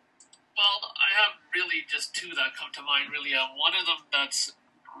you? Well, I have really just 2 that come to mind. Really, one of them that's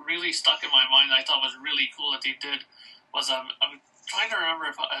really stuck in my mind, I thought was really cool that they did, was I'm trying to remember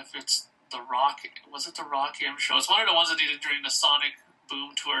if it's the Rock. Was it the Rock M show? It's one of the ones that they did during the Sonic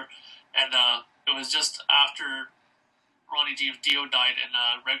Boom tour, and it was just after Ronnie James Dio died, and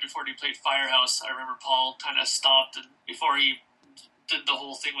right before he played Firehouse, I remember Paul kind of stopped and before he did the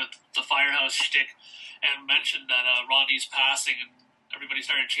whole thing with the Firehouse shtick, and mentioned that Ronnie's passing, and everybody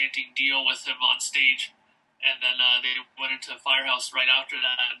started chanting Dio with him on stage. And then they went into Firehouse right after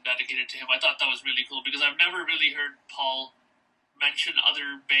that and dedicated to him. I thought that was really cool because I've never really heard Paul mention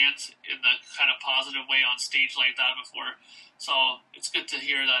other bands in the kind of positive way on stage like that before. So it's good to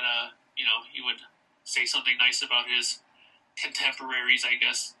hear that, he would say something nice about his contemporaries, I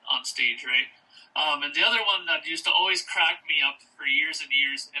guess, on stage, right? And the other one that used to always crack me up for years and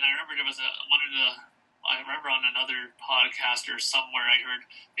years, and I remember there was I remember on another podcast or somewhere I heard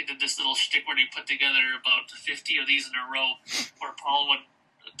they did this little shtick where they put together about 50 of these in a row where Paul would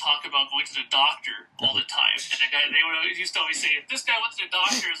talk about going to the doctor all the time. And they used to always say, if this guy went to the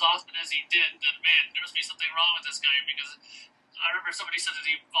doctor as often as he did, then man, there must be something wrong with this guy, because I remember somebody said that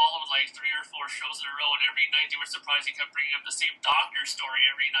he followed like 3 or 4 shows in a row, and every night they were surprised he kept bringing up the same doctor story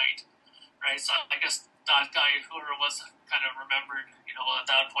every night, right? So I guess that guy, whoever it was, kind of remembered, at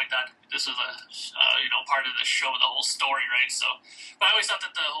that point that this was a part of the show, the whole story, right? So, but I always thought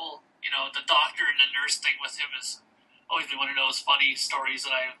that the whole the doctor and the nurse thing with him is always been one of those funny stories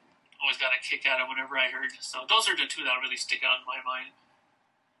that I always got a kick out of whenever I heard. So those are the two that really stick out in my mind.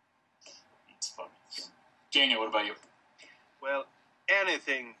 It's fun. Daniel, what about you? Well,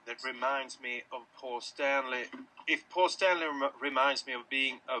 anything that reminds me of Paul Stanley. If Paul Stanley reminds me of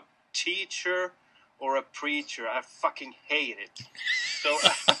being a teacher or a preacher, I fucking hate it. So,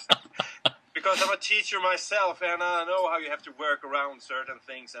 because I'm a teacher myself, and I know how you have to work around certain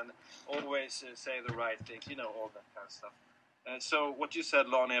things and always say the right things, all that kind of stuff. So what you said,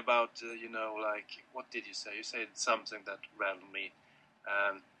 Lonnie, about, what did you say? You said something that rattled me.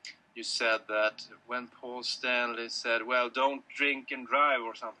 You said that when Paul Stanley said, well, don't drink and drive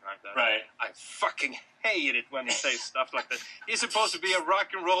or something like that. Right. I fucking hate it when he says stuff like that. He's supposed to be a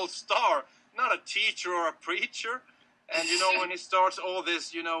rock and roll star, not a teacher or a preacher. And, when he starts all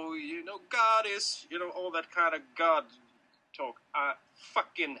this, God is, all that kind of God talk, I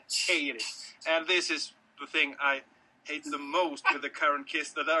fucking hate it. And this is the thing I hate the most with the current Kiss,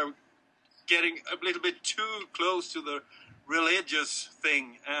 that are getting a little bit too close to the religious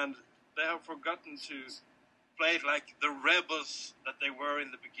thing, and they have forgotten to play it like the rebels that they were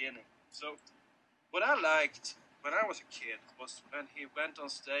in the beginning. So what I liked when I was a kid was when he went on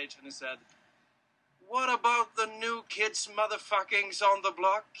stage and he said, what about the new kids motherfuckings on the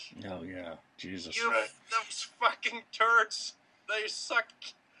block? Oh, yeah. Jesus. Those fucking turds, they suck.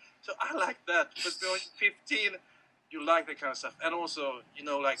 So I like that. But when you're 15, you like that kind of stuff. And also,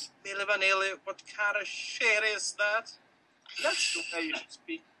 like, Milli Vanilli, what kind of shit is that? That's the way you should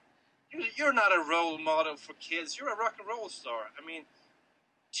speak. You're not a role model for kids. You're a rock and roll star. I mean,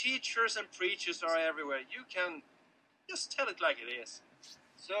 teachers and preachers are everywhere. You can just tell it like it is.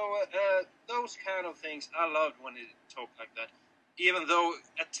 So those kind of things, I loved when he talked like that. Even though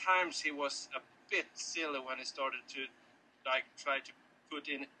at times he was a bit silly when he started to try to put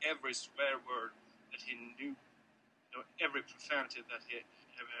in every swear word that he knew, every profanity that he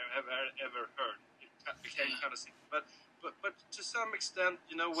ever heard. It became kind of silly. But to some extent,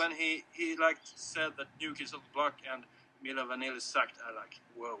 when he said that New Kids on the Block and Milli Vanilli sucked, I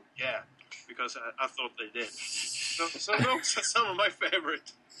whoa, yeah, because I thought they did. So those are some of my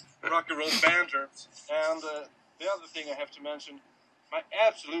favorite rock and roll banders. And the other thing I have to mention, my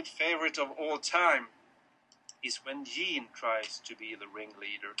absolute favorite of all time, is when Gene tries to be the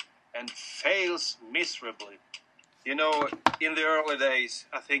ringleader and fails miserably. In the early days,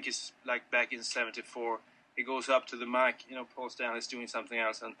 I think it's like back in '74. He goes up to the mic, Paul Stanley's doing something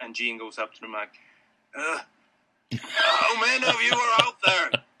else, and Gene goes up to the mic. How many of you are out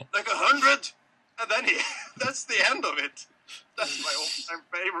there? Like 100? And then that's the end of it. That's my all-time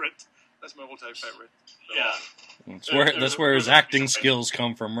favorite. So, yeah. That's where his acting skills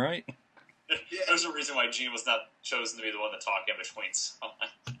come from, right? Yeah. There's a reason why Gene was not chosen to be the one to talk in between.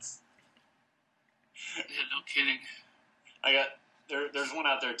 Yeah, no kidding. There's one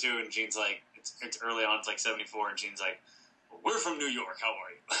out there too, and Gene's like, it's early on, it's like 74, and Gene's like, we're from New York, how are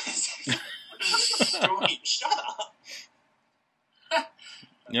you? Shut up.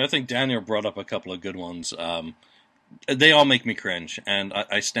 I think Daniel brought up a couple of good ones. They all make me cringe, and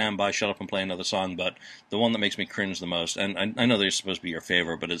I stand by Shut Up and Play Another Song, but the one that makes me cringe the most, and I know they're supposed to be your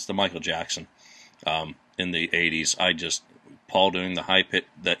favorite, but it's the Michael Jackson in the 80s. Paul doing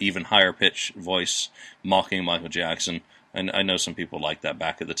the even higher pitch voice, mocking Michael Jackson. And I know some people liked that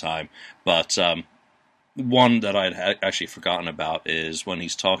back at the time, but one that I'd actually forgotten about is when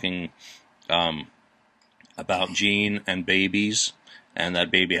he's talking about Gene and babies, and that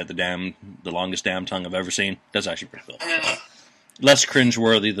baby had the longest damn tongue I've ever seen. That's actually pretty cool. Less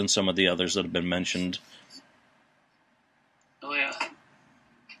cringeworthy than some of the others that have been mentioned. Oh yeah.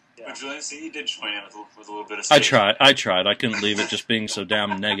 But Julian, see, you did join in with a little bit of I tried. I couldn't leave it just being so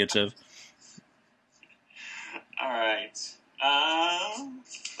damn negative. All right.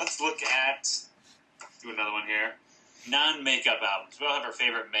 Let's look at. Do another one here. Non-makeup albums. We all have our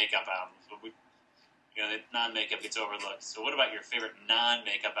favorite makeup albums, but the non-makeup gets overlooked. So, what about your favorite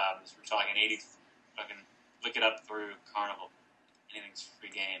non-makeup albums? We're talking 80s. Fucking look it up through Carnival. Anything's free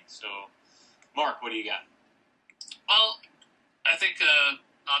game. So, Mark, what do you got? Well, I think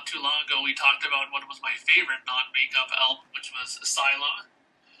not too long ago we talked about what was my favorite non-makeup album, which was Asylum.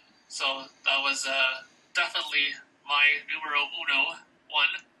 So that was definitely my numero uno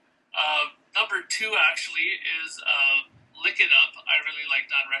one. Number two actually is Lick It Up. I really like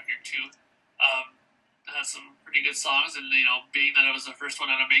that record too. It has some pretty good songs, and being that it was the first one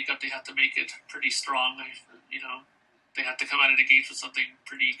out of makeup, they had to make it pretty strong. They had to come out of the gates with something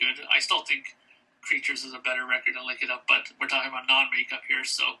pretty good. I still think Creatures is a better record than Lick It Up, but we're talking about non-makeup here.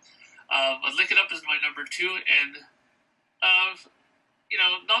 So But Lick It Up is my number 2, and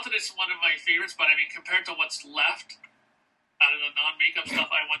not that it's one of my favorites, but I mean, compared to what's left out of the non-makeup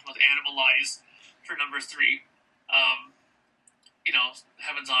stuff, I went with Animalize for number 3.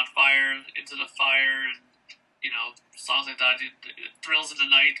 Heaven's on Fire, Into the Fire, and, songs like that. Thrills in the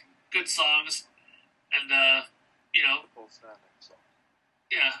Night, good songs, and yeah,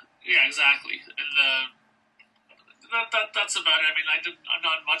 exactly. And that's about it. I mean, I'm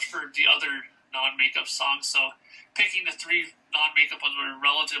not much for the other non-makeup songs, so picking the 3 non-makeup ones were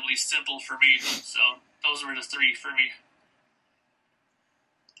relatively simple for me. So those were the 3 for me.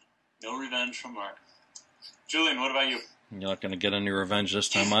 No revenge from Mark. Julian, what about you? You're not going to get any revenge this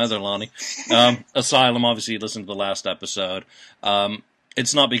time either, Lonnie. Asylum, obviously, you listened to the last episode.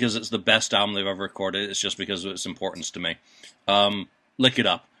 It's not because it's the best album they've ever recorded, it's just because of its importance to me. Lick It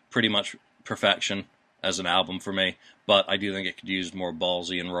Up, pretty much perfection as an album for me, but I do think it could use more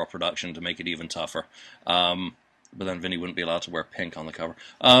ballsy and raw production to make it even tougher. But then Vinny wouldn't be allowed to wear pink on the cover.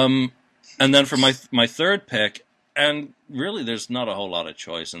 And then for my third pick, and really there's not a whole lot of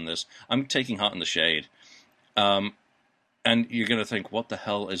choice in this, I'm taking Hot in the Shade. And you're going to think, what the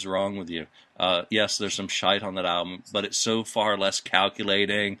hell is wrong with you? Yes, there's some shite on that album, but it's so far less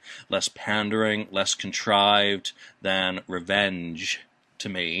calculating, less pandering, less contrived than Revenge to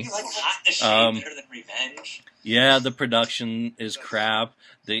me. You like Hot in the Shade better than Revenge? Yeah, the production is crap.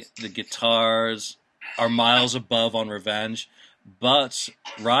 The guitars are miles above on Revenge. But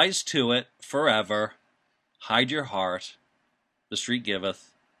Rise to It, Forever, Hide Your Heart, The Street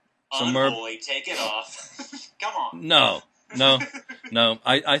Giveth. Unholy, take it off. Come on. No.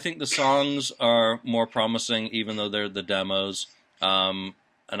 I think the songs are more promising, even though they're the demos. And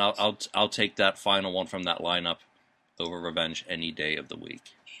I'll take that final one from that lineup over Revenge any day of the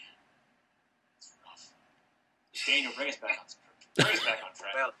week. Daniel, bring us back on track.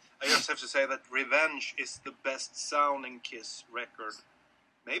 Well, I just have to say that Revenge is the best sounding Kiss record,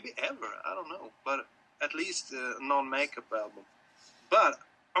 maybe ever. I don't know, but at least a non-makeup album. But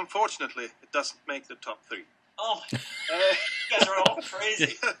unfortunately, it doesn't make the top 3. Oh my! You guys are all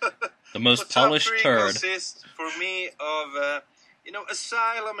crazy. The most the polished top 3 turd. consists for me of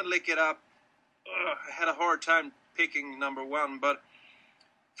Asylum and Lick It Up. I had a hard time picking number 1, but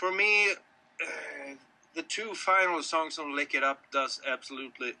for me, the 2 final songs on Lick It Up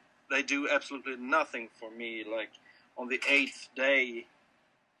do absolutely nothing for me. Like on the 8th day,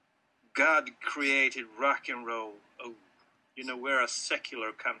 God created rock and roll. Oh, we're a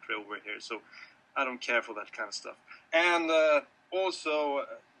secular country over here, so I don't care for that kind of stuff. And also,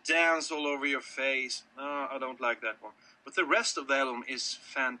 Dance All Over Your Face. No, I don't like that one. But the rest of the album is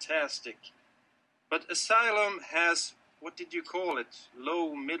fantastic. But Asylum has, what did you call it?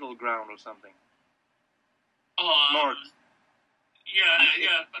 Low middle ground or something. Mark.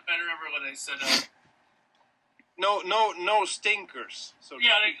 Yeah, but I remember what I said. No stinkers. So it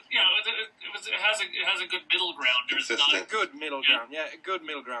has a good middle ground. There's not a good middle ground. Yeah, a good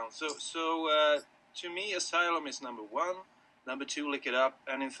middle ground. So to me, Asylum is number 1. Number 2, Lick It Up,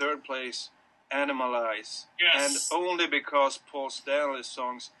 and in third place, Animalize. Yes. And only because Paul Stanley's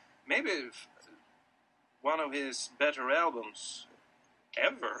songs, maybe one of his better albums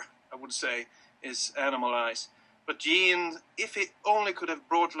ever, I would say, is Animalize. But Gene, if he only could have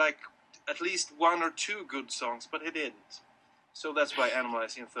brought at least 1 or 2 good songs, but he didn't. So that's why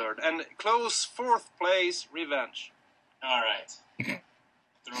Animalize in third. And close 4th place, Revenge. All right.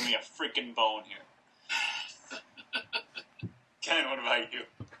 Throw me a freaking bone here. Ken, what about you?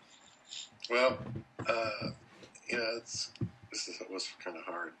 Well, this was kind of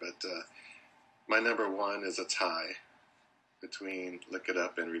hard, but my number 1 is a tie between Lick It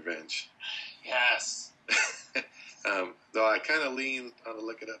Up and Revenge. Yes. Though I kind of lean on the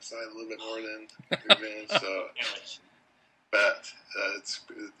Lick It Up side a little bit more than Revenge, so. But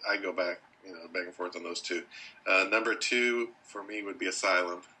I go back and forth on those 2. Number 2 for me would be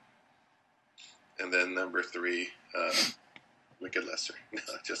Asylum, and then number 3, Wicked Lesser. No,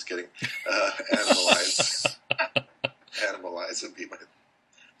 just kidding. Animalize. Animalize would be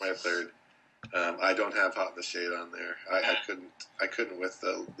my third. I don't have Hot in the Shade on there. I couldn't with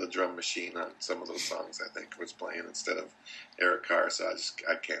the drum machine on some of those songs. I think was playing instead of Eric Carr, so I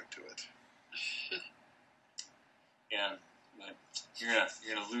can't do it. Yeah, but you're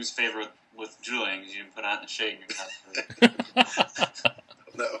gonna lose favor with Julian because you didn't put Hot in the Shade in your top 3.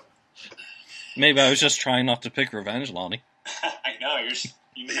 No. Maybe I was just trying not to pick Revenge, Lonnie. I know you're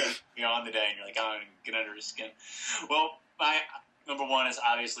on the day, and you're like, I'm gonna get under his skin. Well, my number 1 is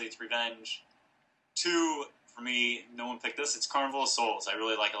obviously it's Revenge. 2 for me, no one picked this. It's Carnival of Souls. I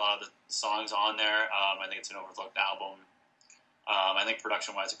really like a lot of the songs on there. I think it's an overlooked album. I think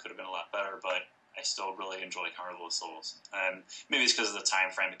production-wise it could have been a lot better, but I still really enjoy Carnival of Souls. Maybe it's because of the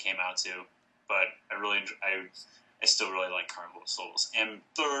time frame it came out to, but I still really like Carnival of Souls. And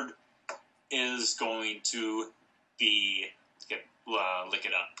third is going to be Lick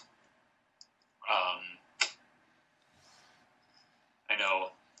It Up. I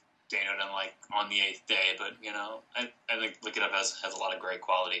know Daniel didn't like On the Eighth Day, but I think Lick It Up has a lot of great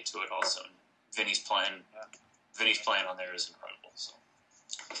quality to it also. Vinny's playing on there is incredible.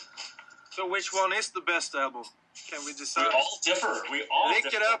 So which one is the best album? Can we decide? We all differ.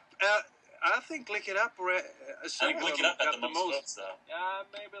 Lick It Up. I think Lick It Up. I think Lick It Up had the most votes, though. Yeah,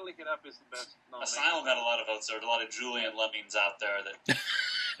 maybe Lick It Up is the best. Asylum had a lot of votes. There were a lot of Julian Lemmings out there that.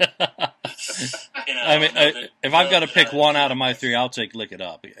 I mean, if I've got to pick one out of my three, I'll take Lick It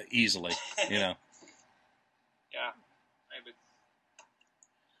Up easily. Yeah, maybe.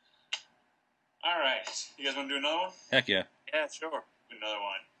 All right, you guys want to do another one? Heck yeah. Yeah, sure. Another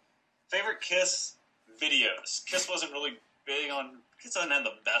one. Favorite Kiss videos. Kiss wasn't really big on. Kiss doesn't have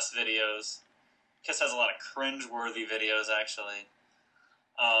the best videos. Kiss has a lot of cringe-worthy videos, actually.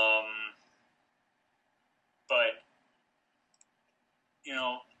 But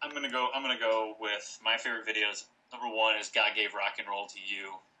I'm gonna go with my favorite videos. Number one is God Gave Rock and Roll to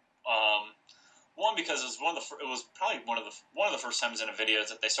You. One because it was probably one of the first times in a video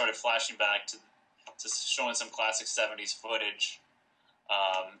that they started flashing back to showing some classic '70s footage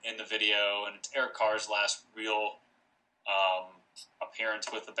in the video, and it's Eric Carr's last real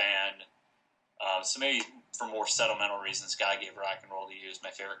appearance with the band. So maybe for more sentimental reasons, God Gave Rock and Roll to You is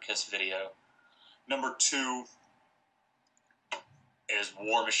my favorite Kiss video. Number two is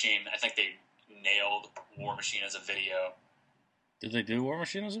War Machine. I think they nailed War Machine as a video. Did they do War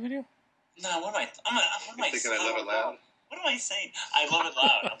Machine as a video? No, what am I thinking? I Love It Loud. What am I saying? I Love It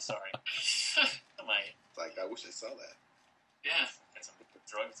Loud. I'm sorry. What am I? Like, I wish I saw that. Yeah, got some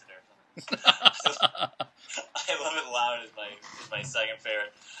drugs in there. I Love It Loud is my second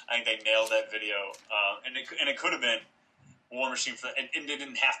favorite. I think they nailed that video, and it could have been War Machine for it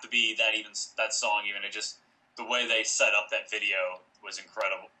didn't have to be that song even. It just the way they set up that video was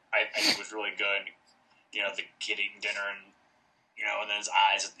incredible. I think it was really good. The kid eating dinner and and then his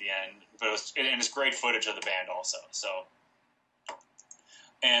eyes at the end. But it's great footage of the band also. So,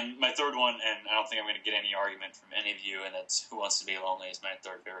 and my third one, and I don't think I'm going to get any argument from any of you, and that's Who Wants to Be Lonely is my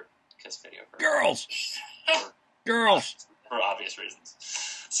third favorite Kiss video. Girls. For obvious reasons.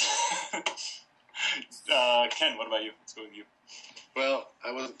 Ken, what about you? Let's go with you. Well,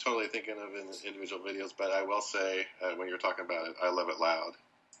 I wasn't totally thinking of individual videos, but I will say, when you're talking about it, I Love It Loud.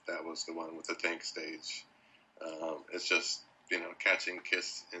 That was the one with the tank stage. It's just, catching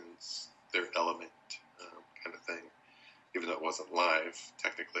Kiss in their element kind of thing. Even though it wasn't live,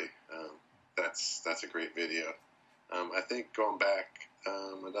 technically. That's a great video. I think going back,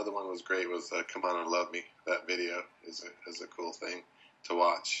 another one was great was Come On and Love Me. That video is a cool thing to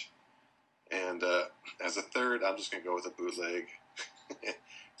watch. And as a third, I'm just going to go with a bootleg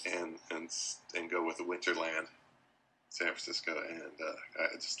and go with the Winterland, San Francisco. And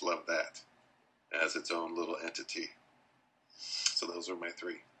I just love that as its own little entity. So those are my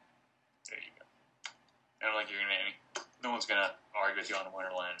three. There you go. I don't think no one's going to argue with you on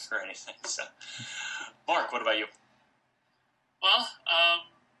Winterland or anything. So, Mark, what about you? Well,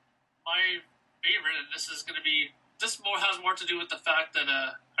 my favorite, and this has more to do with the fact that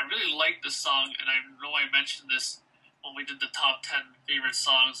I really like this song, and I know I mentioned this when we did the top 10 favorite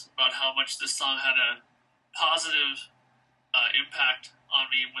songs about how much this song had a positive impact on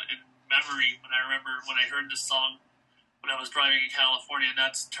me in memory when I remember when I heard this song when I was driving in California, and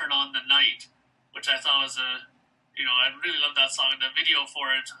that's Turn On the Night, which I thought was I really love that song. The video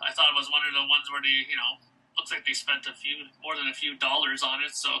for it, I thought it was one of the ones where they, looks like they spent more than a few dollars on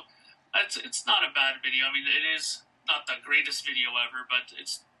it, so it's not a bad video. I mean, it is not the greatest video ever, but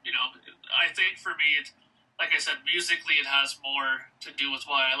it's, I think for me, like I said, musically it has more to do with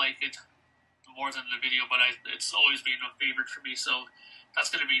why I like it more than the video, but it's always been a favorite for me, so that's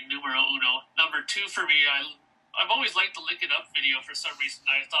going to be numero uno. Number two for me, I've always liked the Lick It Up video for some reason.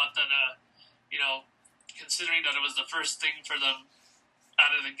 I thought that, considering that it was the first thing for them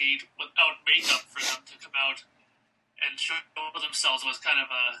out of the gate without makeup for them to come out and show themselves was kind of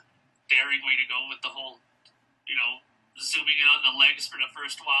a daring way to go with the whole, zooming in on the legs for the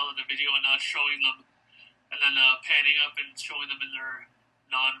first while of the video and not showing them, and then panning up and showing them in their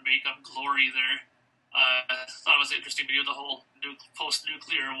non-makeup glory there. I thought it was an interesting video, the whole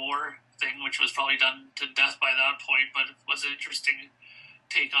post-nuclear war thing, which was probably done to death by that point, but it was an interesting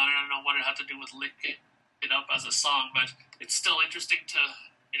take on it. I don't know what it had to do with Lick It Up as a song, but it's still interesting to,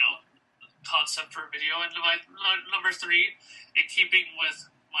 concept for a video. And my number 3, in keeping with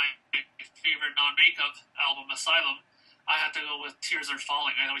my favorite non-makeup album, Asylum, I had to go with Tears Are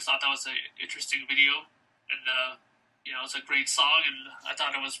Falling. I always thought that was an interesting video, and it's a great song, and I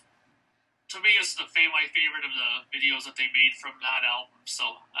thought it was, to me, it's my favorite of the videos that they made from that album,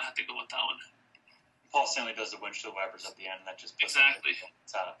 so I had to go with that one. Paul Stanley does the windshield wipers at the end, and that just puts exactly.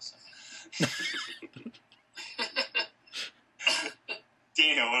 It up. So.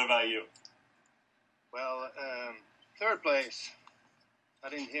 Dino, what about you? Well, third place. I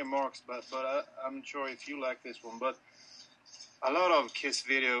didn't hear Mark's, but I'm not sure if you like this one. But a lot of Kiss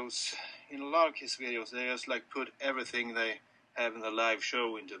videos, they just like put everything they have in the live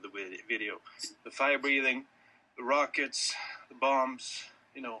show into the video. The fire breathing, the rockets, the bombs,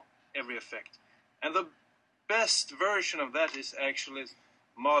 every effect. And the best version of that is actually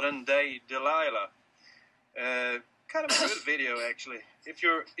Modern Day Delilah. Kind of a good video, actually. If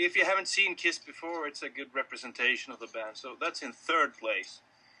you haven't seen Kiss before, it's a good representation of the band. So that's in third place.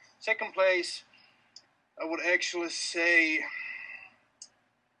 Second place, I would actually say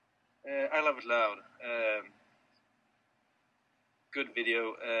I Love It Loud. Good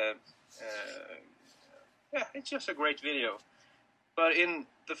video. It's just a great video. But in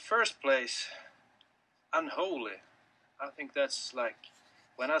the first place, Unholy. I think that's like,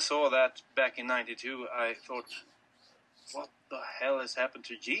 when I saw that back in '92, I thought, what the hell has happened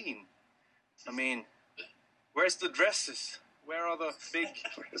to Gene? I mean, where's the dresses? Where are the big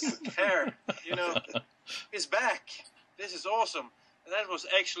hair? He's back. This is awesome. And that was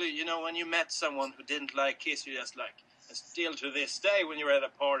actually, when you met someone who didn't like Kiss, you just like, and still to this day, when you're at a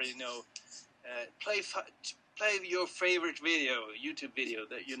party, play your favorite video, YouTube video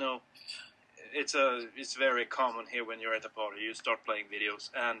that it's very common here when you're at a party. You start playing videos,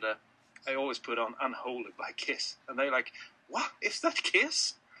 and I always put on Unholy by Kiss, and they're like, "What? Is that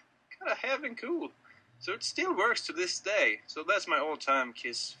Kiss? Kind of heavy and cool." So it still works to this day. So that's my all-time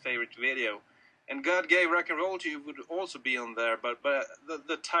Kiss favorite video. And God Gave Rock and Roll to You would also be on there, but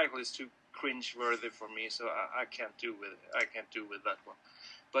the title is too cringe-worthy for me, so I can't do with it. I can't do with that one.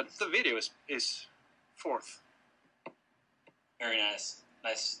 But the video is fourth. Very nice.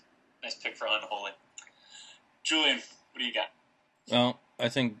 Nice pick for Unholy. Julian, what do you got? Well, I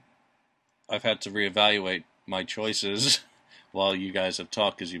think I've had to reevaluate my choices while you guys have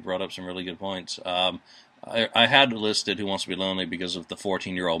talked, because you brought up some really good points. I had listed Who Wants to Be Lonely because of the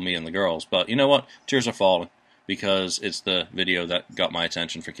 14-year-old me and the girls, but you know what? Tears Are Falling, because it's the video that got my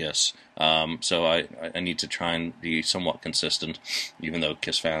attention for Kiss. So I need to try and be somewhat consistent, even though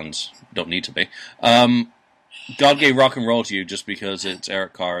Kiss fans don't need to be. God Gave Rock and Roll to You just because it's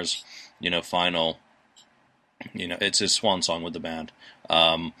Eric Carr's, final, it's his swan song with the band.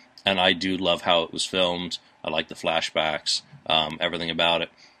 And I do love how it was filmed. I like the flashbacks, everything about it.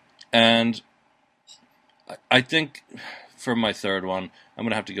 And I think for my third one, I'm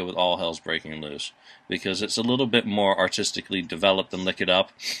going to have to go with All Hell's Breaking Loose, because it's a little bit more artistically developed than Lick It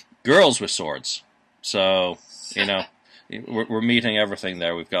Up. Girls with swords. So, we're meeting everything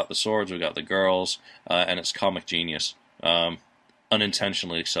there. We've got the swords, we've got the girls, and it's comic genius.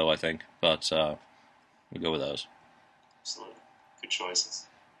 Unintentionally so, I think, but we'll go with those. Absolutely. Good choices.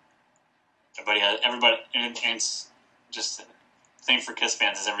 Everybody, and it's just the thing for Kiss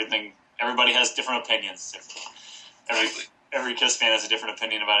fans is everybody has different opinions. Every Kiss fan has a different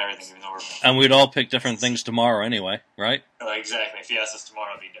opinion about everything, even though and we'd all pick different things tomorrow anyway, right? Exactly. If you ask us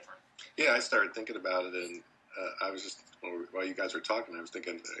tomorrow, it'd be different. Yeah, I started thinking about it, and I was just, while you guys were talking, I was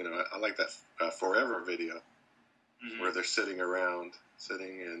thinking, I like that Forever video, where they're sitting,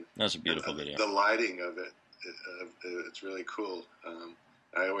 and that's a beautiful video. The lighting of it, it's really cool.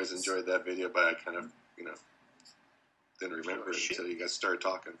 I always enjoyed that video, but I kind of, didn't remember it until you guys started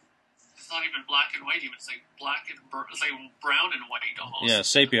talking. It's not even black and white, even. It's like it's like brown and white almost. Yeah,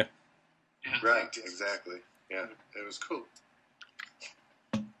 sepia. Yeah. Right, exactly. Yeah, it was cool.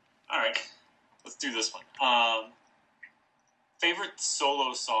 All right, let's do this one. Favorite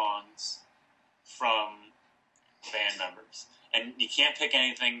solo songs from band members, and you can't pick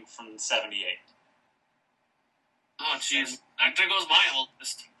anything from '78. Oh, jeez. There goes my whole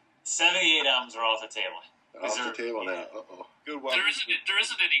list. 78 albums are off the table. Off the table now. Uh-oh. Good one. There isn't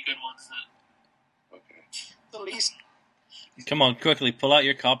any good ones. Okay. The least. Come on, quickly, pull out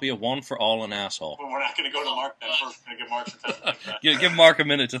your copy of One for All an Asshole. Well, we're not going to go to Mark then. We're going to give Mark some time to think Give Mark a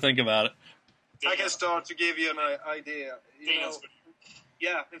minute to think about it. I can start to give you an idea.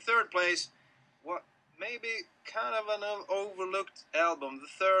 In third place, maybe kind of an overlooked album. The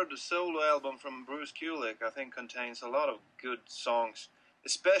third solo album from Bruce Kulick, I think, contains a lot of good songs,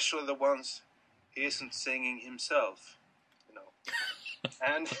 especially the ones he isn't singing himself.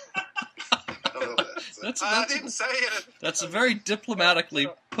 And on the list. That's I didn't say it. That's very diplomatically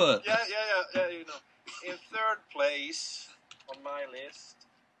put. Yeah, you know. In third place on my list,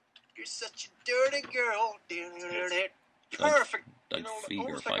 You're Such a Dirty Girl. Perfect. Doug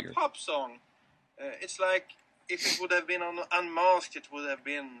Almost like Fieger. a pop song. It's like if it would have been on Unmasked, it would have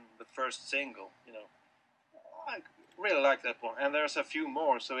been the first single, I really like that one. And there's a few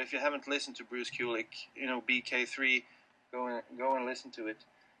more, so if you haven't listened to Bruce Kulick, BK3, go and listen to it.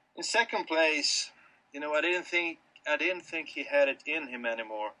 In second place, I didn't think he had it in him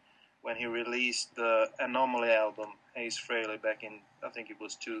anymore when he released the Anomaly album, Ace Frehley, back in, I think it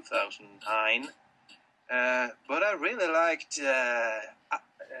was 2009. But I really liked,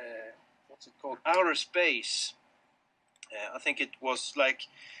 what's it called? Outer Space. I think it was like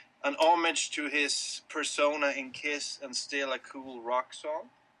an homage to his persona in Kiss and still a cool rock song.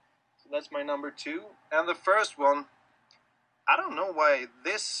 So that's my number 2. And the first one, I don't know why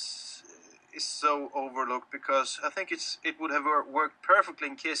this is so overlooked, because I think it would have worked perfectly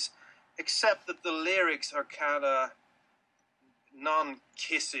in Kiss, except that the lyrics are kind of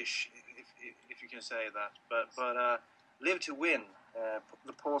non-Kissish, if you can say that. But Live to Win,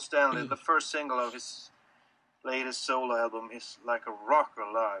 the Paul Stanley, the first single of his latest solo album, is like a rocker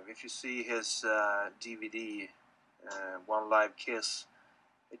live. If you see his DVD, One Live Kiss,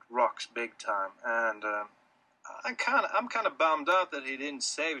 it rocks big time. And I'm kind of bummed out that he didn't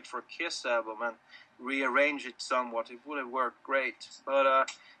save it for a Kiss album and rearrange it somewhat. It would have worked great. But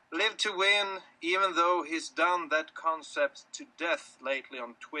Live to Win, even though he's done that concept to death lately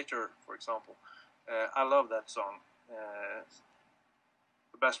on Twitter, for example, I love that song.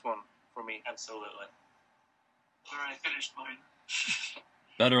 The best one for me. Absolutely. All right, I finished mine.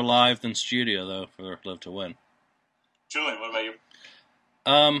 Better live than studio, though, for Live to Win. Julian, what about you?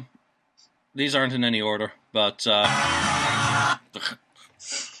 These aren't in any order, but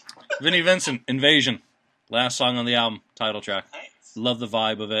Vinnie Vincent, Invasion, last song on the album, title track. Nice. Love the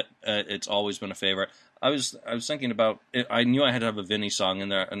vibe of it. It's always been a favorite. I was thinking about it. I knew I had to have a Vinnie song in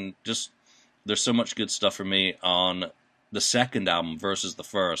there, and just there's so much good stuff for me on the second album versus the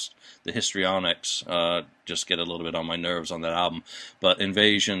first. The histrionics just get a little bit on my nerves on that album. But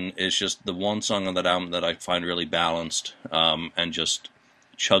Invasion is just the one song on that album that I find really balanced and just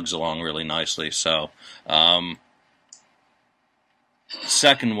chugs along really nicely. So,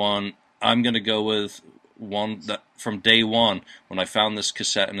 second one, I'm going to go with one that from day one, when I found this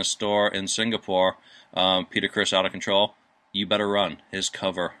cassette in a store in Singapore, Peter Criss, Out of Control, You Better Run. His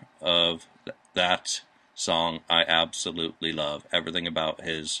cover of that song I absolutely love. Everything about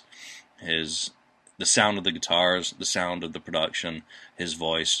the sound of the guitars, the sound of the production, his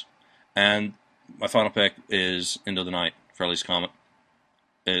voice. And my final pick is Into the Night, Fairley's Comet.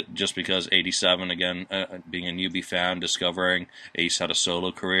 Just because 87, again, being a newbie fan, discovering Ace had a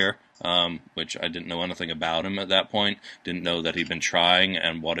solo career, which I didn't know anything about him at that point, didn't know that he'd been trying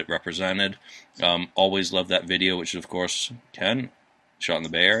and what it represented. Always loved that video, which of course Ken shot in the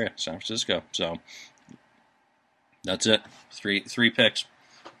Bay Area, San Francisco. So that's it. Three picks.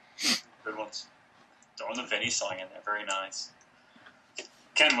 Good ones. Throwing the Vinnie song in there. Very nice.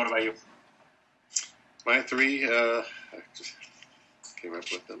 Ken, what about you? My 3, I just came up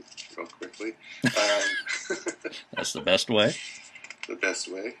with them real quickly. That's the best way. The best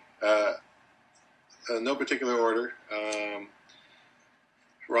way. No particular order.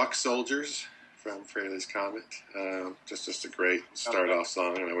 Rock Soldiers from Fairley's Comet. Just a great start-off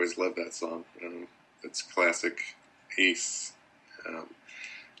song, and I always love that song. It's classic Ace.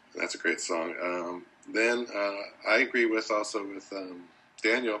 That's a great song. Then I agree with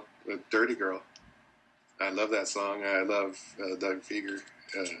Daniel with Dirty Girl. I love that song. I love Doug Fieger,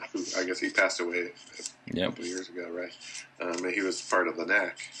 who I guess he passed away a couple of years ago, right? He was part of the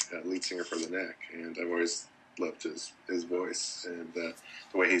Knack, lead singer for the Knack, and I've always loved his voice and the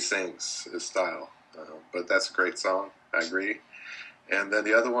way he sings, his style. But that's a great song. I agree. And then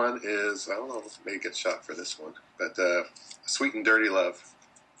the other one is, I don't know, maybe get shot for this one, but Sweet and Dirty Love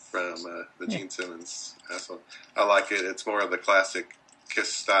from the Gene Simmons album. I like it. It's more of the classic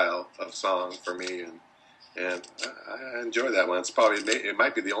Kiss style of song for me, and I enjoy that one. It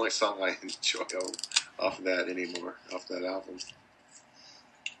might be the only song I enjoy off of that anymore, off that album.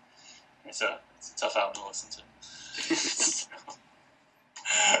 It's a tough album to listen to.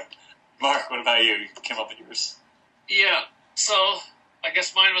 Mark, what about you? You came up with yours. Yeah, so I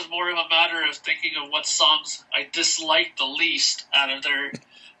guess mine was more of a matter of thinking of what songs I disliked the least out of their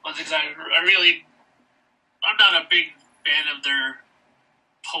ones. I'm not a big fan of their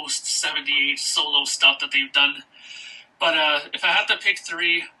post-78 solo stuff that they've done. But if I had to pick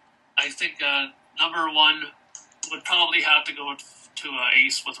 3, I think number 1 would probably have to go with to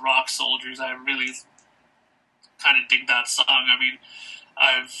Ace with Rock Soldiers. I really kind of dig that song. I mean,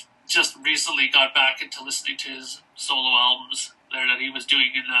 I've just recently got back into listening to his solo albums there that he was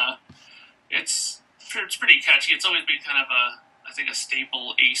doing, and it's pretty catchy. It's always been kind of I think a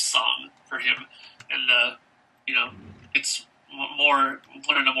staple Ace song for him, and it's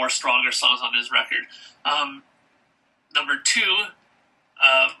one of the more stronger songs on his record. Number 2,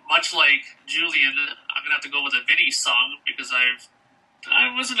 much like Julian, I'm gonna have to go with a Vinnie song because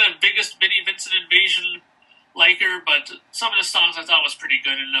I wasn't the biggest Vinnie Vincent Invasion liker, but some of the songs I thought was pretty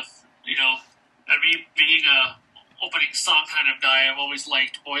good enough. And me being a opening song kind of guy, I've always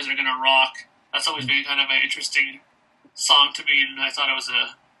liked "Boys Are Gonna Rock." That's always been kind of an interesting song to me, and I thought it was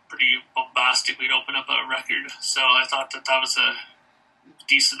a pretty bombastic way to open up a record. So I thought that was a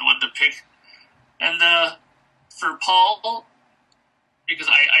decent one to pick. And for Paul, because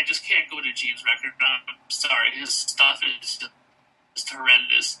I just can't go to Gene's record. I'm sorry, his stuff is just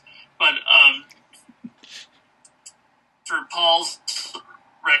horrendous. But for Paul's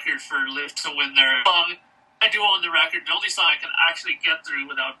record for Live to Win their song, I do own the record. The only song I can actually get through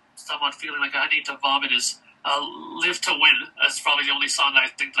without someone feeling like I need to vomit is Live to Win. That's probably the only song that I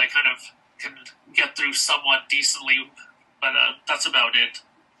think I kind of can get through somewhat decently, but that's about it.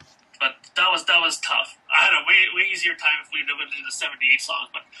 But that was tough. I had a way easier time if we'd have been in the 78 songs,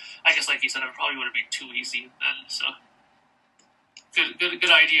 but I guess, like you said, it probably would have been too easy then. So good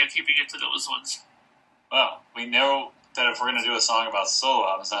idea keeping it to those ones. Well, we know that if we're going to do a song about solo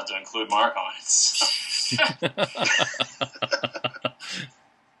albums, not to include Mark on it. So.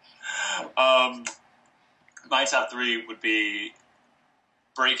 My top 3 would be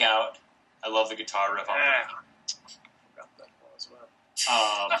Breakout. I love the guitar riff on it. Forgot that one as well.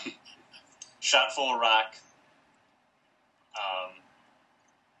 Shot Full of Rock.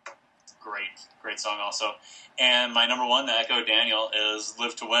 Great song also. And my number 1, to echo Daniel, is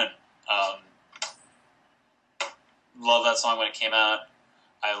Live to Win. Love that song when it came out.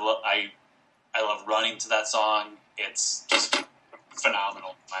 I love running to that song. It's just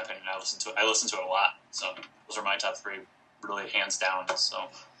phenomenal, in my opinion. I listen to it a lot. So those are my top 3, really hands down.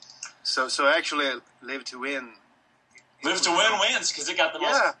 So actually, Live to Win. Live to Win wins because it got the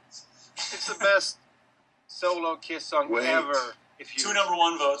most. Yeah, it's the best solo Kiss song ever. If you 2 number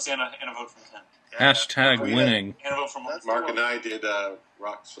 1 votes and a vote from 10. Yeah, Hashtag winning. And a vote from Mark and I did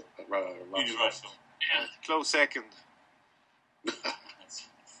rock. You did Rush. Yeah. close second.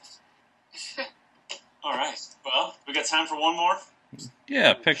 All right. Well, we got time for one more?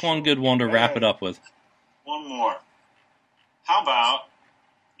 Yeah, pick one good one to wrap it up with. One more. How about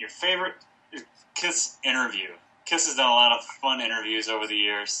your favorite Kiss interview? Kiss has done a lot of fun interviews over the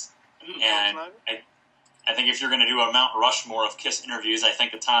years. And I think if you're going to do a Mount Rushmore of Kiss interviews, I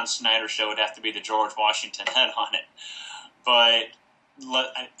think the Tom Snyder show would have to be the George Washington head on it. But,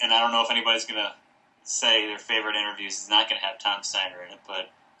 and I don't know if anybody's going to say their favorite interviews is not going to have Tom Snyder in it,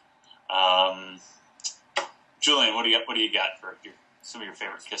 but Julian, what do you got for some of your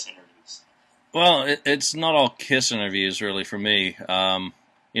favorite Kiss interviews? Well, it's not all Kiss interviews really for me.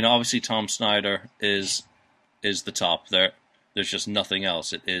 Obviously Tom Snyder is the top there. There's just nothing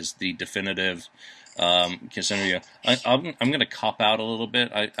else. It is the definitive Kiss interview. I'm going to cop out a little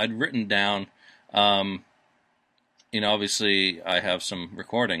bit. I'd written down, obviously I have some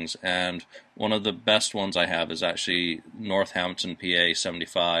recordings, and one of the best ones I have is actually Northampton, PA,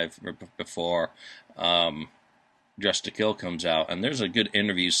 75, before Dressed to Kill comes out. And there's a good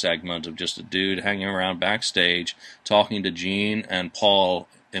interview segment of just a dude hanging around backstage talking to Gene and Paul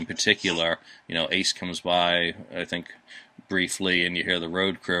in particular. Ace comes by, I think, briefly, and you hear the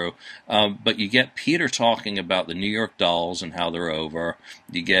road crew. But you get Peter talking about the New York Dolls and how they're over.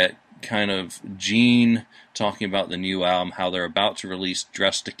 You get kind of Gene talking about the new album, how they're about to release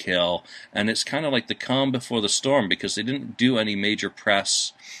Dressed to Kill. And it's kind of like the calm before the storm, because they didn't do any major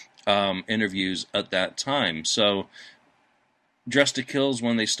press interviews at that time. So Dressed to Kill is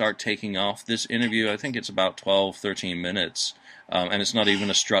when they start taking off. This interview, I think it's about 12, 13 minutes. And it's not even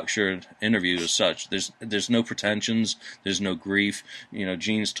a structured interview as such. There's no pretensions. There's no grief.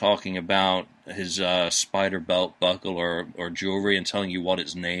 Gene's talking about his spider belt buckle or jewelry and telling you what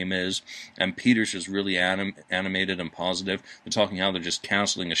its name is. And Peter's just really animated and positive. They're talking how they're just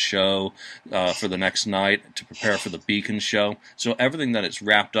canceling a show for the next night to prepare for the Beacon show. So everything that it's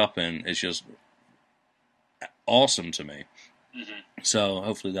wrapped up in is just awesome to me. Mm-hmm. So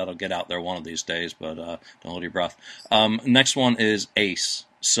hopefully that'll get out there one of these days, but don't hold your breath. Next one is Ace.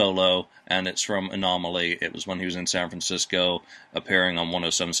 solo, and it's from Anomaly. It was when he was in San Francisco, appearing on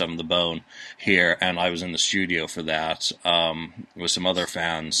 107.7 The Bone here, and I was in the studio for that with some other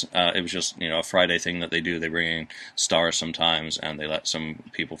fans. It was just, a Friday thing that they do. They bring in stars sometimes, and they let some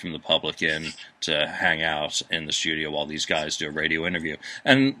people from the public in to hang out in the studio while these guys do a radio interview.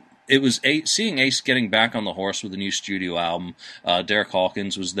 And it was seeing Ace getting back on the horse with a new studio album. Derek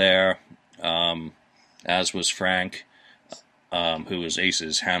Hawkins was there, as was Frank, who was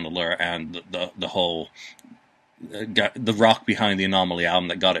Ace's handler, and the whole the rock behind the Anomaly album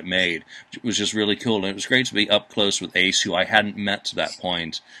that got it made. It was just really cool, and it was great to be up close with Ace, who I hadn't met to that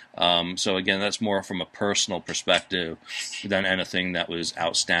point. So again, that's more from a personal perspective than anything that was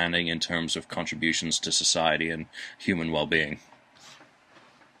outstanding in terms of contributions to society and human well-being.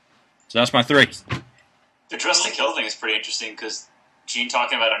 So that's my 3. The Dress to Kill thing is pretty interesting because Gene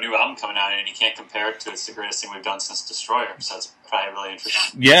talking about our new album coming out and you can't compare it to it's the greatest thing we've done since Destroyer. So that's probably really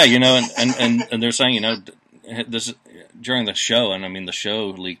interesting. Yeah, and they're saying, this during the show, and I mean the show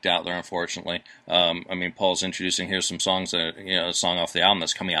leaked out there, unfortunately. Paul's introducing, here's some songs that a song off the album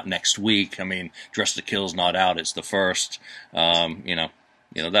that's coming out next week. I mean, Dress to Kill's not out; it's the first.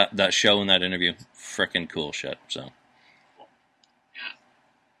 That show and that interview, frickin' cool shit. So, yeah.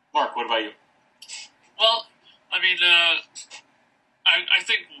 Mark, what about you? Well, I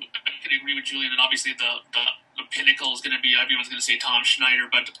think I can agree with Julian that obviously the pinnacle is going to be, everyone's going to say Tom Schneider,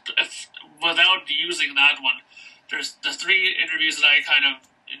 but without using that one, there's the 3 interviews that I kind of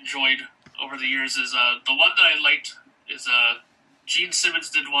enjoyed over the years. Is the one that I liked is Gene Simmons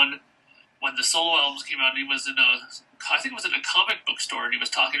did one when the solo albums came out, and he was in I think it was in a comic book store, and he was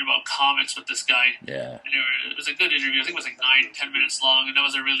talking about comics with this guy. Yeah. And it was a good interview. I think it was like 9-10 minutes long, and that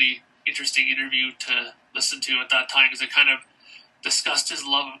was a really interesting interview to listen to at that time because it kind of discussed his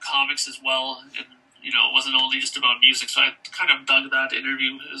love of comics as well, and it wasn't only just about music. So I kind of dug that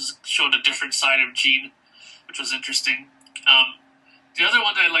interview. It showed a different side of Gene, which was interesting. The other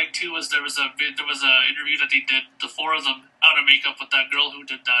one that I liked too was there was a interview that they did, the 4 of them, out of makeup with that girl who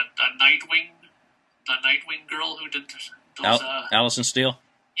did that Nightwing girl who did those. Alison Steele.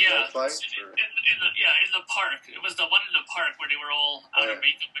 Yeah, in the park. It was the one in the park where they were all out of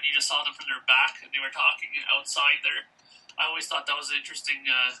makeup and you just saw them from their back and they were talking outside there. I always thought that was an interesting,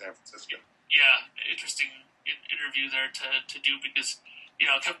 San Francisco. Interesting interview there to do because it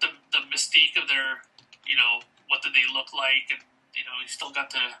kept the mystique of their, what did they look like, and you still got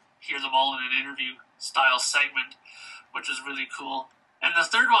to hear them all in an interview style segment, which was really cool. And the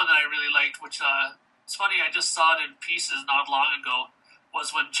third one that I really liked, which it's funny, I just saw it in pieces not long ago,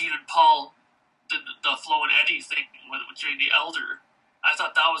 was when Gene and Paul did the Flo and Eddie thing with during the Elder. I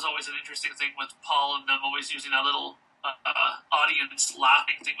thought that was always an interesting thing with Paul and them always using that little audience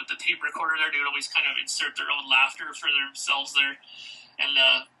laughing thing with the tape recorder there. They would always kind of insert their own laughter for themselves there. And,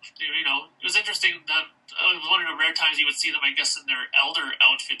 it was interesting that it was one of the rare times you would see them, I guess, in their Elder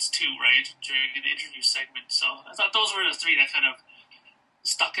outfits too, right, during the interview segment. So I thought those were the 3 that kind of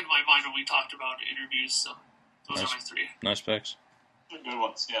stuck in my mind when we talked about interviews. So those are my 3. Nice picks. Good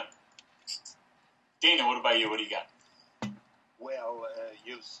ones, yeah. Dana, what about you? What do you got? Well,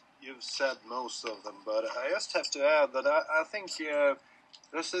 you've said most of them, but I just have to add that I think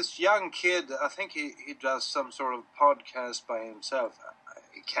there's this young kid. I think he does some sort of podcast by himself.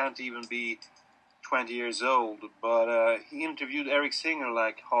 He can't even be 20 years old, but he interviewed Eric Singer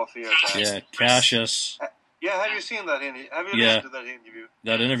like half a year back. Yeah, Cassius. Yeah, have you seen that interview? Have you listened to that interview?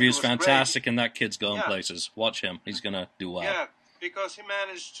 That interview is fantastic, and that kid's going places. Watch him; he's gonna do well. Yeah, because he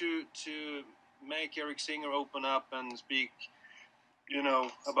managed to make Eric Singer open up and speak,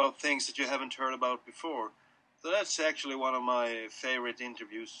 about things that you haven't heard about before. So that's actually one of my favorite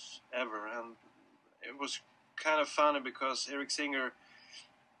interviews ever, and it was kind of funny because Eric Singer,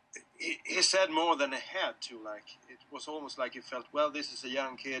 he said more than he had to. Like, it was almost like he felt, well, this is a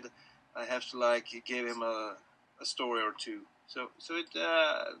young kid, I have to give him a story or two. So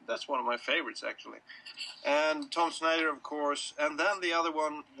that's one of my favorites actually. And Tom Schneider, of course, and then the other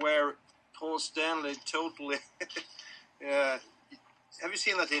one where Paul Stanley totally. Have you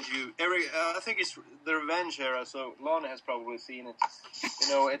seen that interview? Eric, I think it's the Revenge Era, so Lana has probably seen it.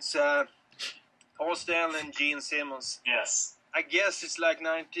 It's Paul Stanley and Gene Simmons. Yes. I guess it's like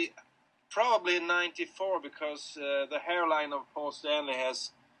 90, probably 94, because the hairline of Paul Stanley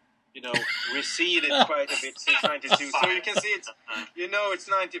has, receded quite a bit since 92. So you can see it's, it's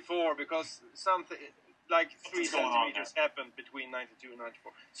 94 because something like 3 centimeters happened between 92 and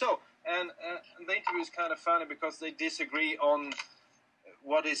 94. So, and the interview is kind of funny because they disagree on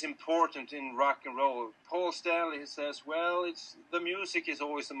what is important in rock and roll. Paul Stanley says, well, the music is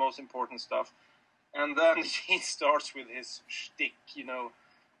always the most important stuff. And then he starts with his shtick,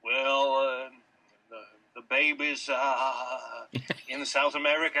 the babies in South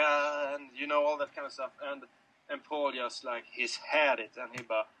America, and all that kind of stuff. And Paul just like he's had it, and he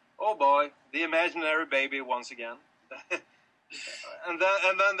oh boy, the imaginary baby once again. and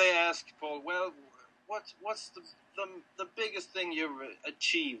then they ask Paul, well, what's the biggest thing you've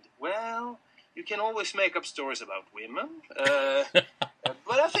achieved? Well, you can always make up stories about women,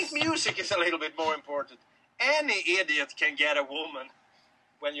 but I think music is a little bit more important. Any idiot can get a woman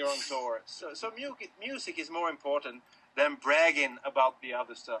when you're on tour. So music is more important than bragging about the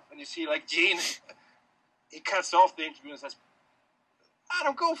other stuff. And you see, like Gene, he cuts off the interview and says, I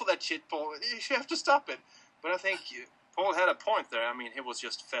don't go for that shit, Paul. You have to stop it. But I think Paul had a point there. I mean, he was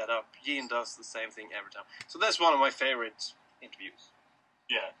just fed up. Gene does the same thing every time. So that's one of my favorite interviews.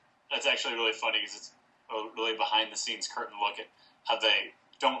 Yeah, that's actually really funny because it's a really behind-the-scenes curtain look at how they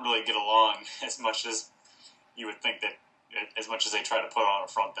don't really get along as much as you would think that, as much as they try to put on a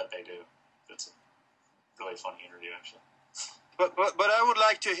front that they do. It's a really funny interview, actually. But I would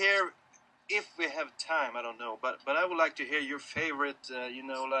like to hear, if we have time, I don't know, but I would like to hear your favorite,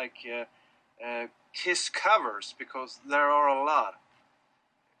 Kiss covers, because there are a lot.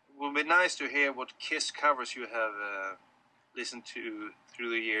 It would be nice to hear what Kiss covers you have listened to through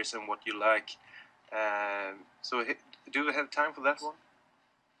the years and what you like. So do we have time for that one?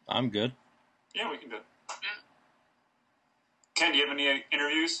 I'm good. Yeah, we can do it. Ken, do you have any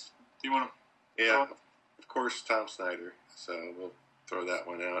interviews? Do you want to? Yeah, of course, Tom Snyder. So we'll throw that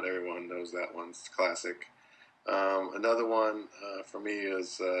one out. Everyone knows that one's classic. Another one for me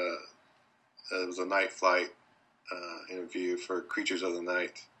is it was a Night Flight interview for Creatures of the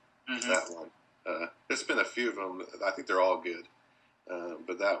Night. Mm-hmm. That one. There's been a few of them. I think they're all good.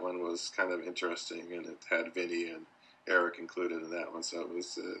 But that one was kind of interesting, and it had Vinny and Eric included in that one. So it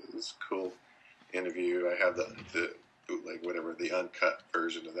was a cool interview. I have the bootleg, whatever, the uncut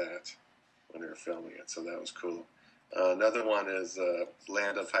version of that when they were filming it. So that was cool. Another one is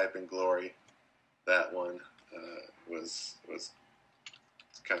Land of Hype and Glory. That one was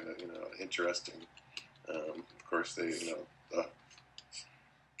kind of interesting. Of course, they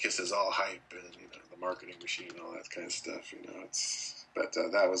Kiss is all hype and the marketing machine, all that kind of stuff. But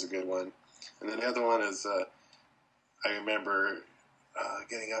that was a good one. And then the other one is I remember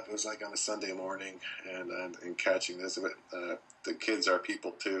getting up. It was like on a Sunday morning and catching this. The Kids Are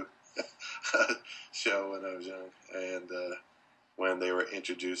People Too show when I was young, and when they were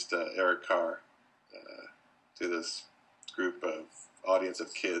introduced Eric Carr to this group of audience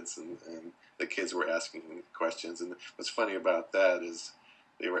of kids, and the kids were asking questions. And what's funny about that is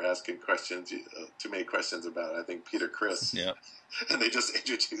they were asking questions, too many questions about, I think, Peter Criss. Yeah. And they just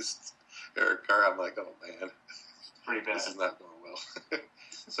introduced Eric Carr. I'm like, oh man, Pretty bad. this is not going well.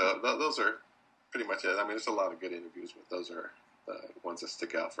 So those are pretty much it. I mean, there's a lot of good interviews, but those are the ones that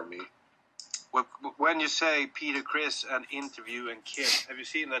stick out for me. Well, when you say Peter Criss and interview and Kiss, have you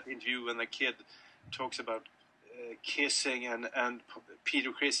seen that interview when the kid talks about kissing and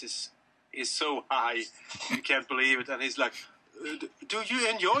Peter Criss is so high you can't believe it, and he's like, do you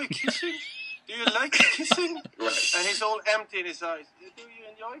enjoy kissing? Do you like kissing? Right. And he's all empty in his eyes. Do you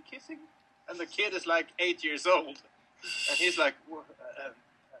enjoy kissing? And the kid is like 8 years old, and he's like,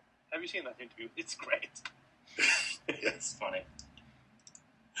 have you seen that interview? It's great. It's funny.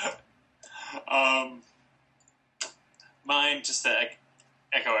 Mine, just to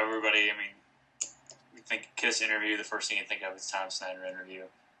echo everybody, I mean, you think Kiss interview, the first thing you think of is Tom Snyder interview.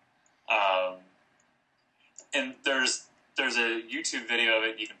 And there's a YouTube video of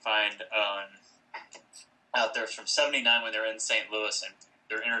it you can find out there from '79 when they're in St. Louis and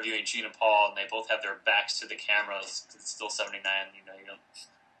they're interviewing Gene and Paul, and they both have their backs to the cameras. It's still '79,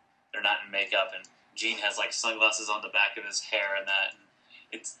 they're not in makeup, and Gene has like sunglasses on the back of his hair and that. And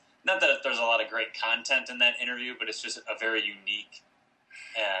it's not that there's a lot of great content in that interview, but it's just a very unique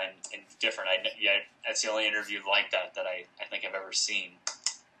and different. That's the only interview like that I think I've ever seen.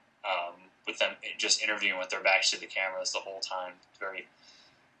 With them just interviewing with their backs to the cameras the whole time. Very,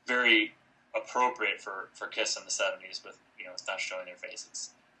 very appropriate for Kiss in the 70s, with it's not showing their faces.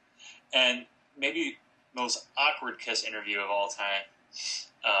 And maybe most awkward Kiss interview of all time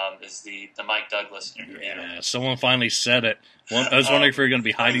is the Mike Douglas interview. Yeah, someone finally said it. I was wondering if you were going to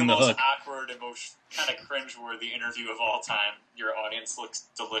be hiding the hook. The most awkward and most kind of cringe-worthy interview of all time. Your audience looks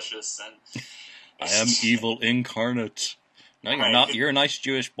delicious, and I am evil incarnate. No, you're not. You're a nice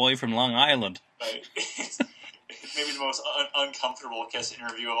Jewish boy from Long Island. Right. Maybe the most uncomfortable Kiss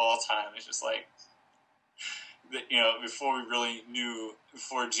interview of all time. It's just like, before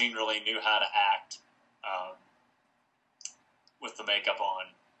Gene really knew how to act with the makeup on.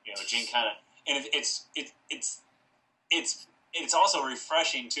 Gene kind of, and it's it's also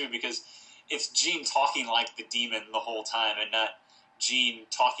refreshing too because it's Gene talking like the demon the whole time and not Gene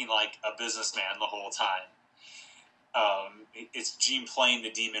talking like a businessman the whole time. It's Gene playing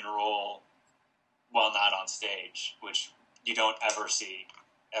the demon role while not on stage, which you don't ever see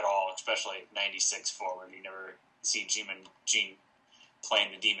at all, especially 96 forward. You never see Gene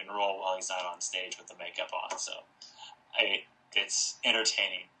playing the demon role while he's not on stage with the makeup on. So it's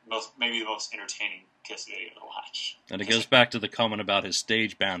entertaining. Maybe the most entertaining Kiss video to watch. And it goes back to the comment about his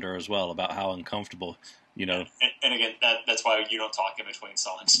stage banter as well, about how uncomfortable, you know. And again, that's why you don't talk in between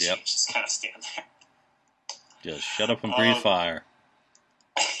songs. Yep. You just kind of stand there. Just shut up and breathe fire.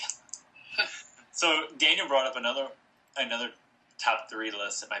 So Daniel brought up another top 3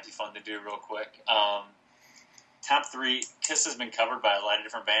 list that might be fun to do real quick. Top 3, Kiss has been covered by a lot of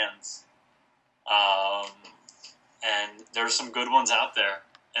different bands. And there's some good ones out there.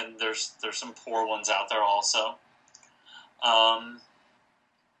 And there's some poor ones out there also.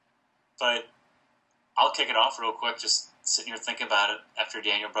 But I'll kick it off real quick, just sitting here thinking about it after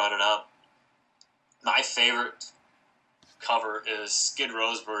Daniel brought it up. My favorite cover is Skid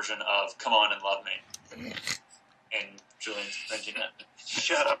Row's version of Come On and Love Me. And Julian's mentioned it.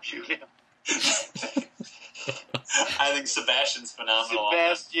 Shut up, Julian. I think Sebastian's phenomenal.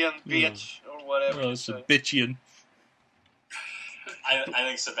 Sebastian, bitch, or whatever. Oh, Sebastian. I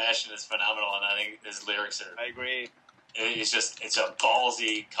think Sebastian is phenomenal, and I think his lyrics are... I agree. It's a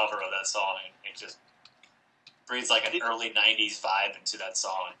ballsy cover of that song. It just breathes like an early 90s vibe into that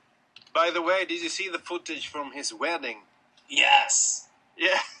song. By the way, did you see the footage from his wedding? Yes.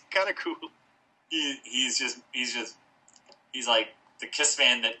 Yeah, kind of cool. He's like the Kiss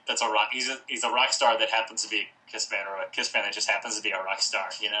fan that's a rock. He's a rock star that happens to be a Kiss fan, or a Kiss fan that just happens to be a rock star.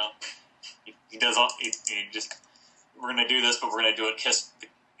 You know, he does all. He just, we're gonna do this, but we're gonna do it Kiss.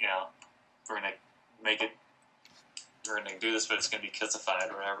 You know, we're gonna make it. We're gonna do this, but it's gonna be Kissified,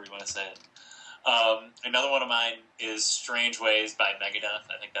 or however you want to say it. Another one of mine is "Strange Ways" by Megadeth.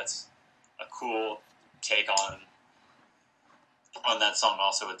 I think that's a cool take on that song,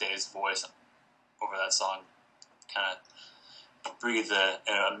 also with Dave's voice over that song. Kind of breathe a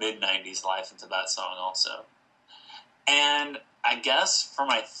mid-90s life into that song also. And I guess for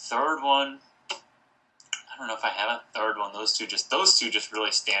my third one, I don't know if I have a third one. Those two just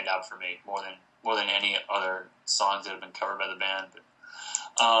really stand out for me more than any other songs that have been covered by the band. But,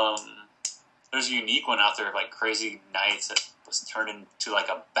 there's a unique one out there, like Crazy Nights, that was turned into like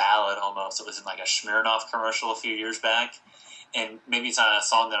a ballad almost. It was in like a Smirnoff commercial a few years back. And maybe it's not a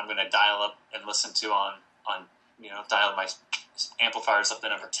song that I'm going to dial up and listen to on dial my amplifiers up to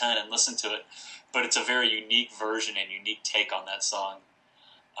number 10 and listen to it. But it's a very unique version and unique take on that song.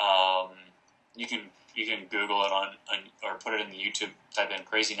 You can Google it or put it in the YouTube, type in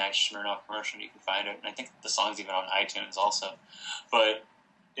Crazy Nights Smirnoff commercial, and you can find it. And I think the song's even on iTunes also. But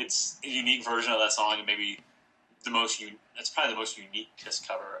it's a unique version of that song, and maybe it's probably the most unique Kiss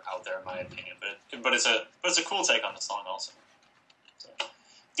cover out there in my opinion. But it's a cool take on the song also. So,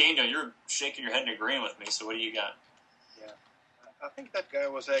 Daniel, you're shaking your head and agreeing with me. So what do you got? Yeah, I think that guy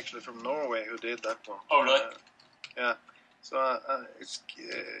was actually from Norway who did that one. Oh, really? Yeah. So it's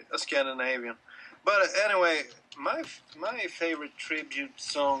a Scandinavian. But anyway, my favorite tribute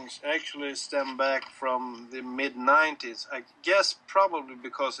songs actually stem back from the mid-90s. I guess probably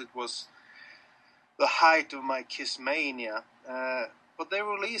because it was the height of my Kiss mania. But they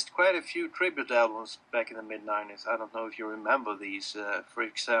released quite a few tribute albums back in the mid-90s. I don't know if you remember these. For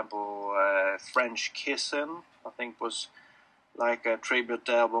example, French Kissin', I think, was like a tribute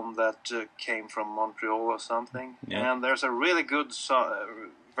album that came from Montreal or something. Yeah. And there's a really good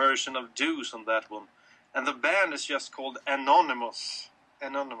version of Deuce on that one. And the band is just called Anonymous. I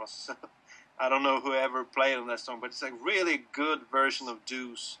don't know whoever played on that song, but it's a really good version of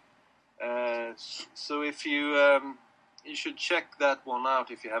Deuce. So if you should check that one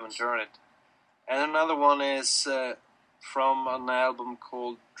out if you haven't heard it. And another one is from an album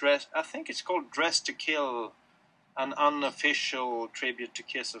called I think it's called Dress to Kill, an unofficial tribute to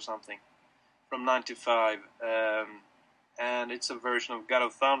Kiss or something, from 95. And it's a version of God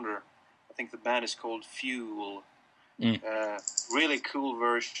of Thunder. I think the band is called Fuel. Really cool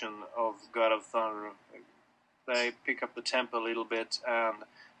version of God of Thunder. They pick up the tempo a little bit, and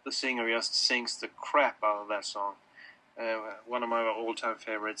the singer just sings the crap out of that song. One of my all-time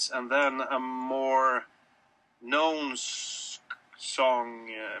favorites. And then a more known song,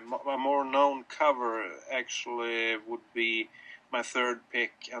 a more known cover actually would be my third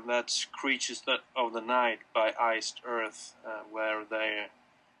pick, and that's Creatures of the Night by Iced Earth, where they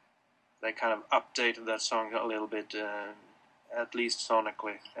kind of updated that song a little bit, at least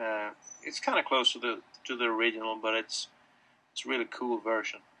sonically. It's kind of close to the original, but it's It's a really cool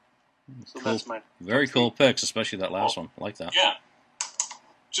version. So Cool. that's my Very top cool three. picks, especially that last one. I like that. Yeah. Have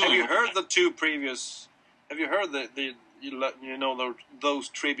Julie, you heard the two previous? Have you heard those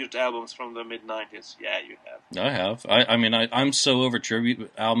tribute albums from the mid-90s? Yeah, you have. I have. I mean, I'm so over tribute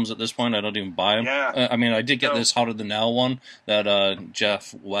albums at this point, I don't even buy them. Yeah. I mean, I did get No. this Hotter Than Now one that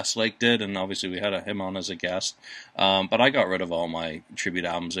Jeff Westlake did, and obviously we had him on as a guest. But I got rid of all my tribute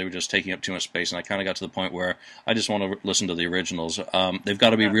albums. They were just taking up too much space, and I kind of got to the point where I just want to listen to the originals. They've got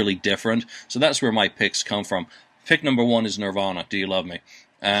to be really different. So that's where my picks come from. Pick number 1 is Nirvana, Do You Love Me?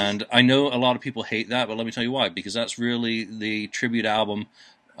 And I know a lot of people hate that, but let me tell you why. Because that's really the tribute album,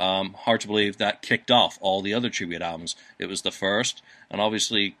 hard to believe, that kicked off all the other tribute albums. It was the first, and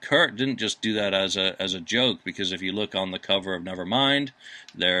obviously Kurt didn't just do that as a joke, because if you look on the cover of Nevermind,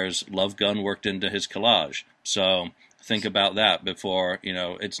 there's Love Gun worked into his collage. So think about that before,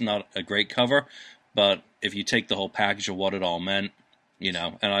 it's not a great cover, but if you take the whole package of what it all meant, and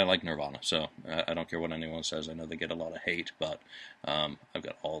I like Nirvana, so I don't care what anyone says. I know they get a lot of hate, but I've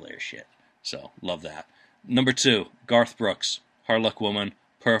got all their shit, so love that. Number 2, Garth Brooks, Hard Luck Woman,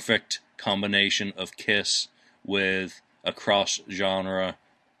 perfect combination of Kiss with a cross-genre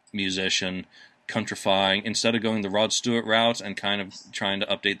musician, countrifying, instead of going the Rod Stewart route and kind of trying to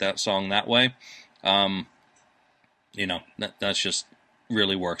update that song that way, that's just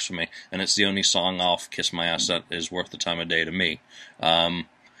really works for me, and it's the only song off Kiss My Ass that is worth the time of day to me.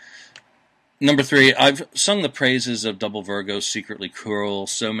 Number 3, I've sung the praises of Double Virgo's Secretly Cruel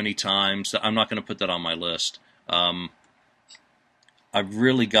so many times that I'm not going to put that on my list. I've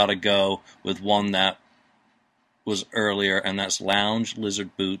really got to go with one that was earlier, and that's Lounge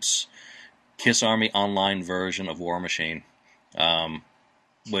Lizard Boots, Kiss Army Online version of War Machine,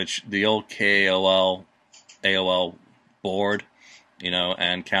 which the old KAOL, AOL board,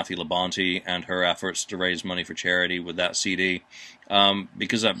 and Kathy Labonte and her efforts to raise money for charity with that CD,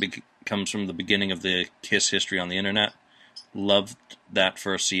 because that comes from the beginning of the Kiss history on the internet. Loved that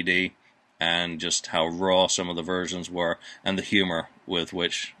first CD, and just how raw some of the versions were, and the humor with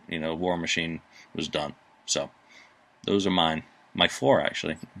which, War Machine was done. So, those are mine. My 4,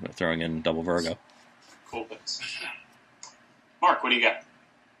 actually, throwing in Double Virgo. Cool picks. Mark, what do you got?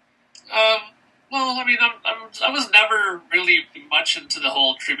 Well, I mean, I was never really much into the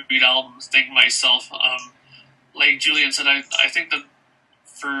whole tribute albums thing myself. Like Julian said, I think that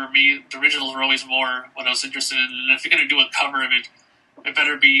for me, the originals were always more what I was interested in. And if you're going to do a cover of it, it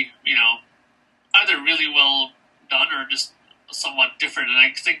better be, either really well done or just somewhat different. And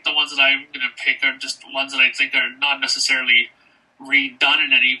I think the ones that I'm going to pick are just ones that I think are not necessarily redone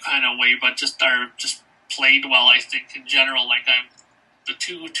in any kind of way, but are just played well, I think, in general. Like, the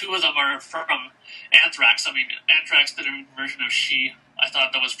two of them are from Anthrax. I mean, Anthrax did a version of She. I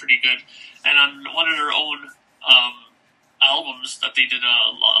thought that was pretty good. And on one of their own albums that they did,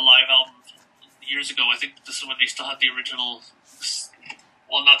 a live album years ago, I think this is when they still had the original,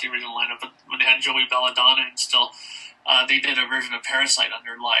 well, not the original lineup, but when they had Joey Belladonna and still, they did a version of Parasite on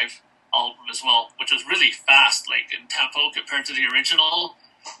their live album as well, which was really fast, like in tempo compared to the original.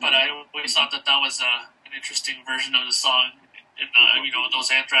 But I always thought that was an interesting version of the song. And, those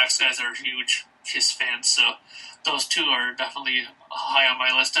Anthrax guys are huge Kiss fans, so those two are definitely high on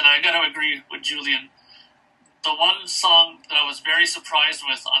my list. And I got to agree with Julian. The one song that I was very surprised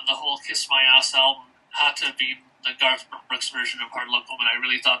with on the whole Kiss My Ass album had to be the Garth Brooks version of Hard Luck Woman. I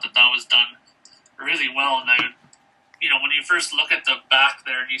really thought that was done really well. And when you first look at the back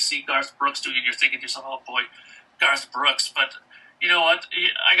there and you see Garth Brooks doing it, you're thinking to yourself, oh boy, Garth Brooks. But you know what?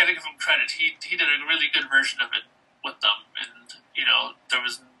 I got to give him credit. He did a really good version of it with them, and there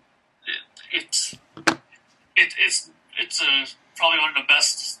was it's probably one of the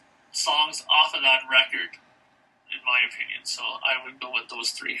best songs off of that record, in my opinion. So I would go with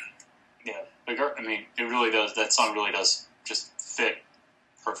those 3. Yeah, it really does. That song really does just fit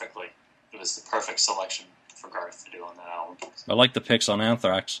perfectly. It was the perfect selection for Garth to do on that album. I like the picks on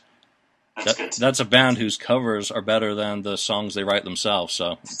Anthrax. That's good. That's a band whose covers are better than the songs they write themselves.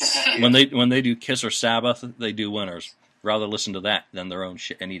 So when they do Kiss or Sabbath, they do winners. Rather listen to that than their own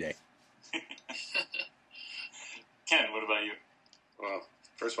shit any day. Ken, what about you? Well,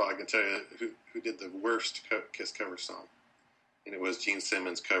 first of all, I can tell you who did the worst Kiss cover song. And it was Gene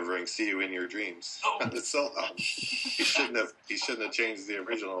Simmons covering "See You in Your Dreams" on the solo album. He shouldn't have changed the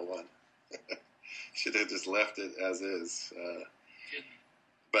original one. Should have just left it as is.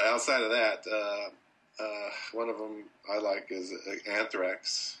 But outside of that, one of them I like is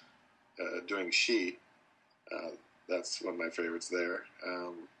Anthrax doing "She." That's one of my favorites there.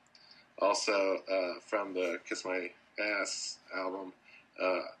 Also, from the Kiss My Ass album,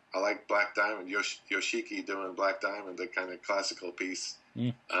 I like Black Diamond, Yoshiki doing Black Diamond, the kind of classical piece.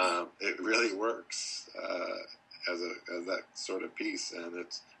 It really works as that sort of piece, and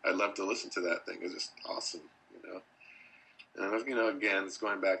I love to listen to that thing. It's just awesome, you know. And you know, again, it's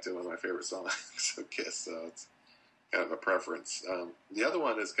going back to one of my favorite songs of Kiss, so it's kind of a preference. The other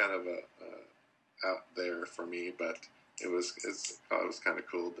one is kind of out there for me, but it was kind of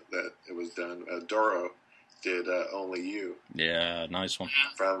cool that it was done. Doro did Only You. Yeah, nice one.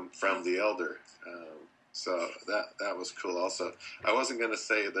 From The Elder. So that was cool also. I wasn't going to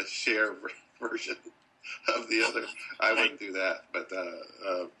say the Cher version of The Other. I wouldn't do that, but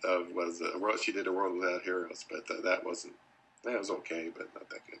she did A World Without Heroes, but that wasn't, that was okay, but not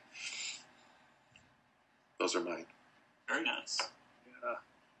that good. Those are mine. Very nice. Yeah.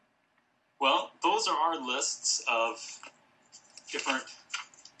 Well, those are our lists of different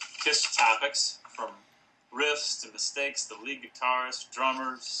Kiss topics, from riffs to mistakes, the lead guitarist,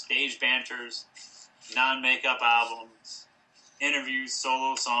 drummers, stage banters, non-makeup albums, interviews,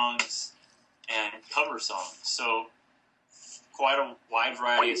 solo songs, and cover songs. So quite a wide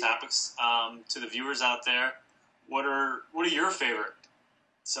variety of topics. To the viewers out there, what are your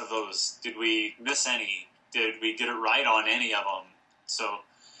favorites of those? Did we miss any? Did we get it right on any of them? So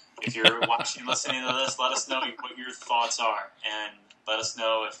if you're watching, listening to this, let us know what your thoughts are, and let us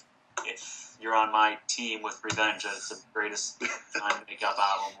know if you're on my team with Revenge, that it's the greatest non-makeup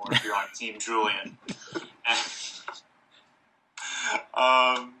album, or if you're on Team Julian.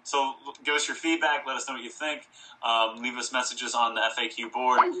 So give us your feedback. Let us know what you think. Leave us messages on the FAQ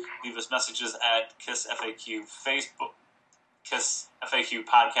board. Leave us messages at Kiss FAQ Facebook, Kiss FAQ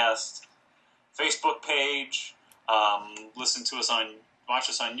podcast Facebook page. Watch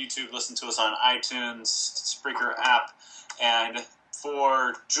us on YouTube. Listen to us on iTunes, Spreaker app. And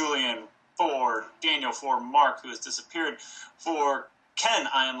for Julian, for Daniel, for Mark, who has disappeared, for Ken,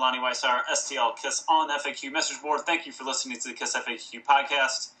 I am Lonnie Weissauer, STL Kiss on the FAQ message board. Thank you for listening to the Kiss FAQ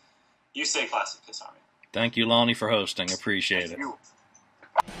podcast. You stay classic, Kiss Army. Thank you, Lonnie, for hosting. Appreciate it.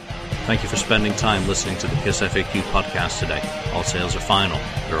 Thank you for spending time listening to the Kiss FAQ podcast today. All sales are final.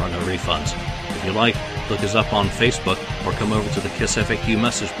 There are no refunds. If you like, look us up on Facebook or come over to the Kiss FAQ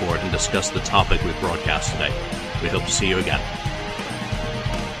message board and discuss the topic we broadcast today. We hope to see you again.